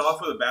you guys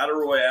off with a Battle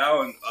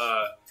Royale, and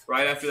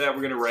right after that, we're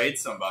going to raid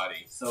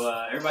somebody. So,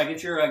 everybody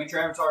get your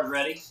avatars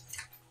ready.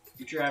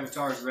 Get your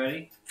avatars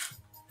ready.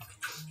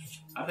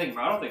 I don't think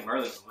Merlin can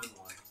win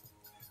one.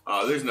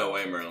 Oh, there's no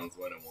way Merlin's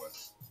winning one.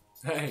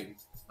 Hey,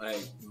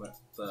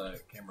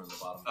 the camera in the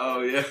bottom. Oh,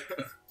 yeah.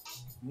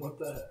 What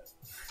the heck?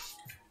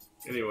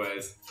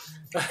 Anyways,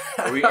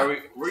 we're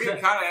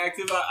getting kind of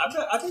active.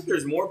 I think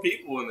there's more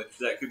people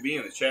that could be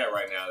in the chat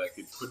right now that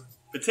could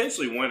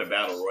potentially win a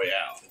battle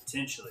royale.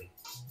 Potentially.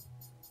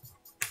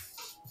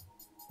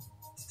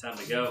 It's time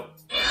to go.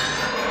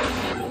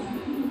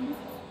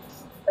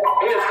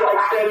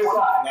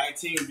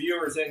 19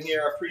 viewers in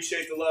here. I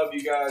appreciate the love,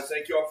 you guys.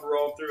 Thank you all for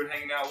rolling through and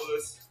hanging out with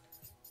us.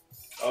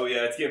 Oh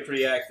yeah, it's getting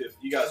pretty active.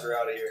 You guys are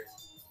out of here.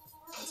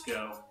 Let's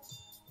go.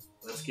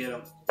 Let's get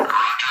them.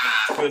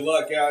 Good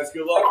luck, guys.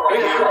 Good luck right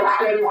here.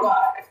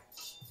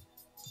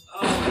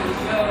 Oh,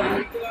 here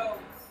we go.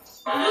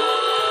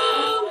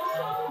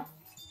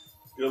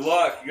 Good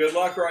luck. Good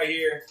luck right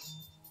here.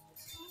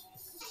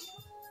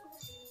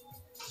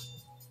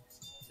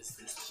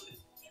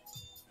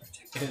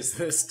 Is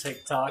this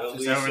TikTok just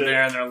Alicia, over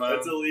there in their logo?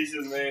 That's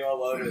Alicia's name. I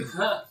love it.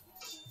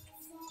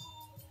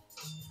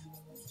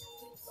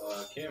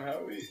 Cam, how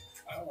do we...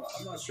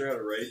 I'm not sure how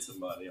to rate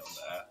somebody on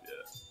the app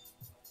yet.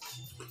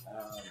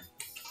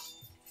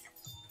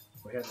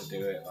 We had to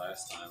do it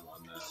last time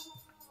on the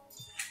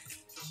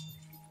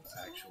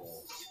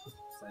actual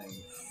thing.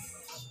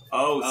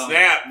 Oh,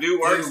 snap. New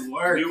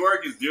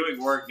work is doing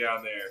work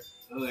down there.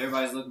 Oh,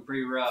 everybody's looking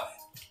pretty rough.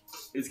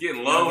 It's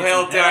getting low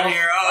health down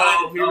here.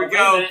 Oh, here we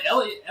go.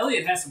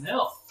 Elliot has some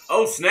health.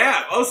 Oh,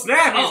 snap. Oh,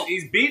 snap. Oh.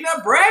 He's beating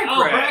up Brad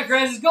Oh, Brad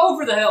Kratz is going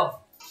for the health.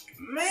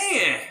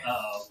 Man.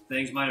 Uh-oh.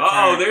 Things might have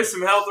Uh-oh, turned. there's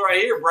some health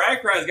right here.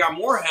 Brad Kratz got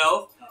more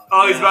health.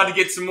 Oh, he's about to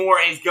get some more,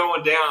 and he's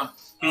going down.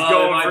 He's it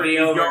going might for be he's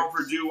over. going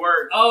for do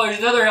work. Oh, there's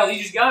another health. He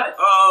just got it.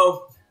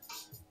 Oh.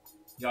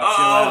 Y'all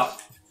chill out.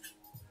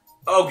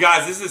 Oh,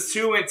 guys, this is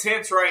too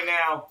intense right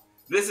now.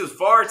 This is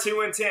far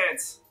too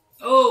intense.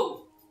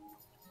 Oh.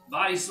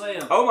 Body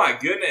slam. Oh, my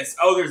goodness.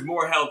 Oh, there's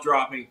more health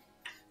dropping.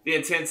 The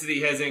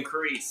intensity has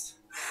increased.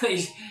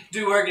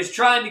 Do work is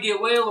trying to get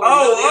Whale or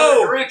Oh, the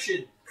other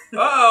direction.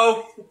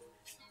 Uh-oh.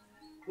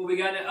 What we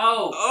got now?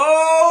 Oh.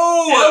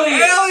 Oh,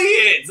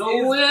 Elliot. The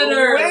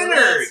winner.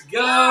 Let's go.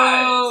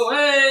 Guys.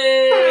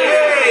 Hey.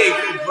 Hey,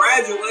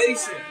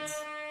 congratulations.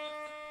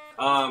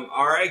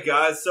 All right,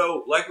 guys.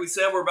 So, like we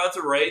said, we're about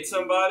to raid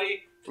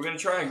somebody. We're going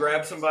to try and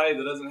grab somebody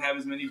that doesn't have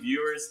as many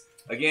viewers.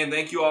 Again,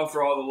 thank you all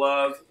for all the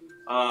love.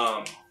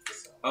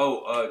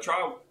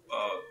 Try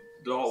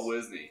Dalt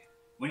Wisney.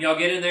 When y'all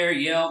get in there,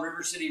 yell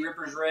River City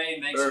Rippers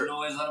Raid. Make some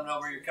noise. Let them know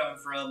where you're coming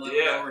from. Let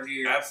them know we're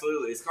here.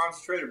 Absolutely. It's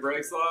concentrated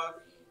breaks live.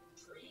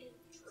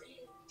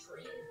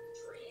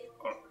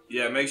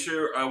 Yeah, make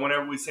sure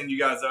whenever we send you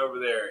guys over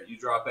there, you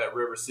drop that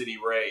River City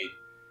Raid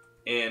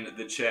in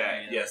the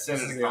chat. Yeah,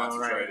 send it to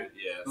concentrated. Right.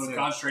 Yeah.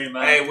 Concentrated.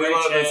 Hey, we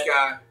love this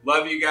guy.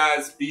 Love you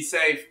guys. Be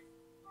safe.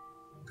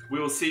 We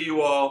will see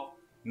you all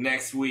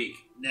next week.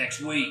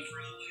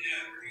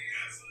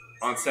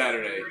 On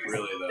Saturday,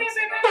 really, though.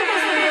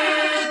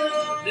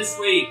 This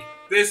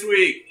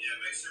week.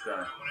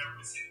 Done.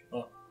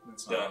 Oh,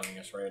 it's not letting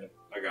us rate it.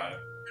 I got it.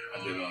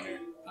 I did it on here.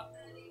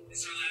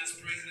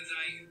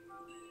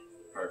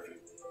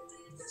 Perfect.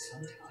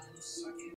 Sometimes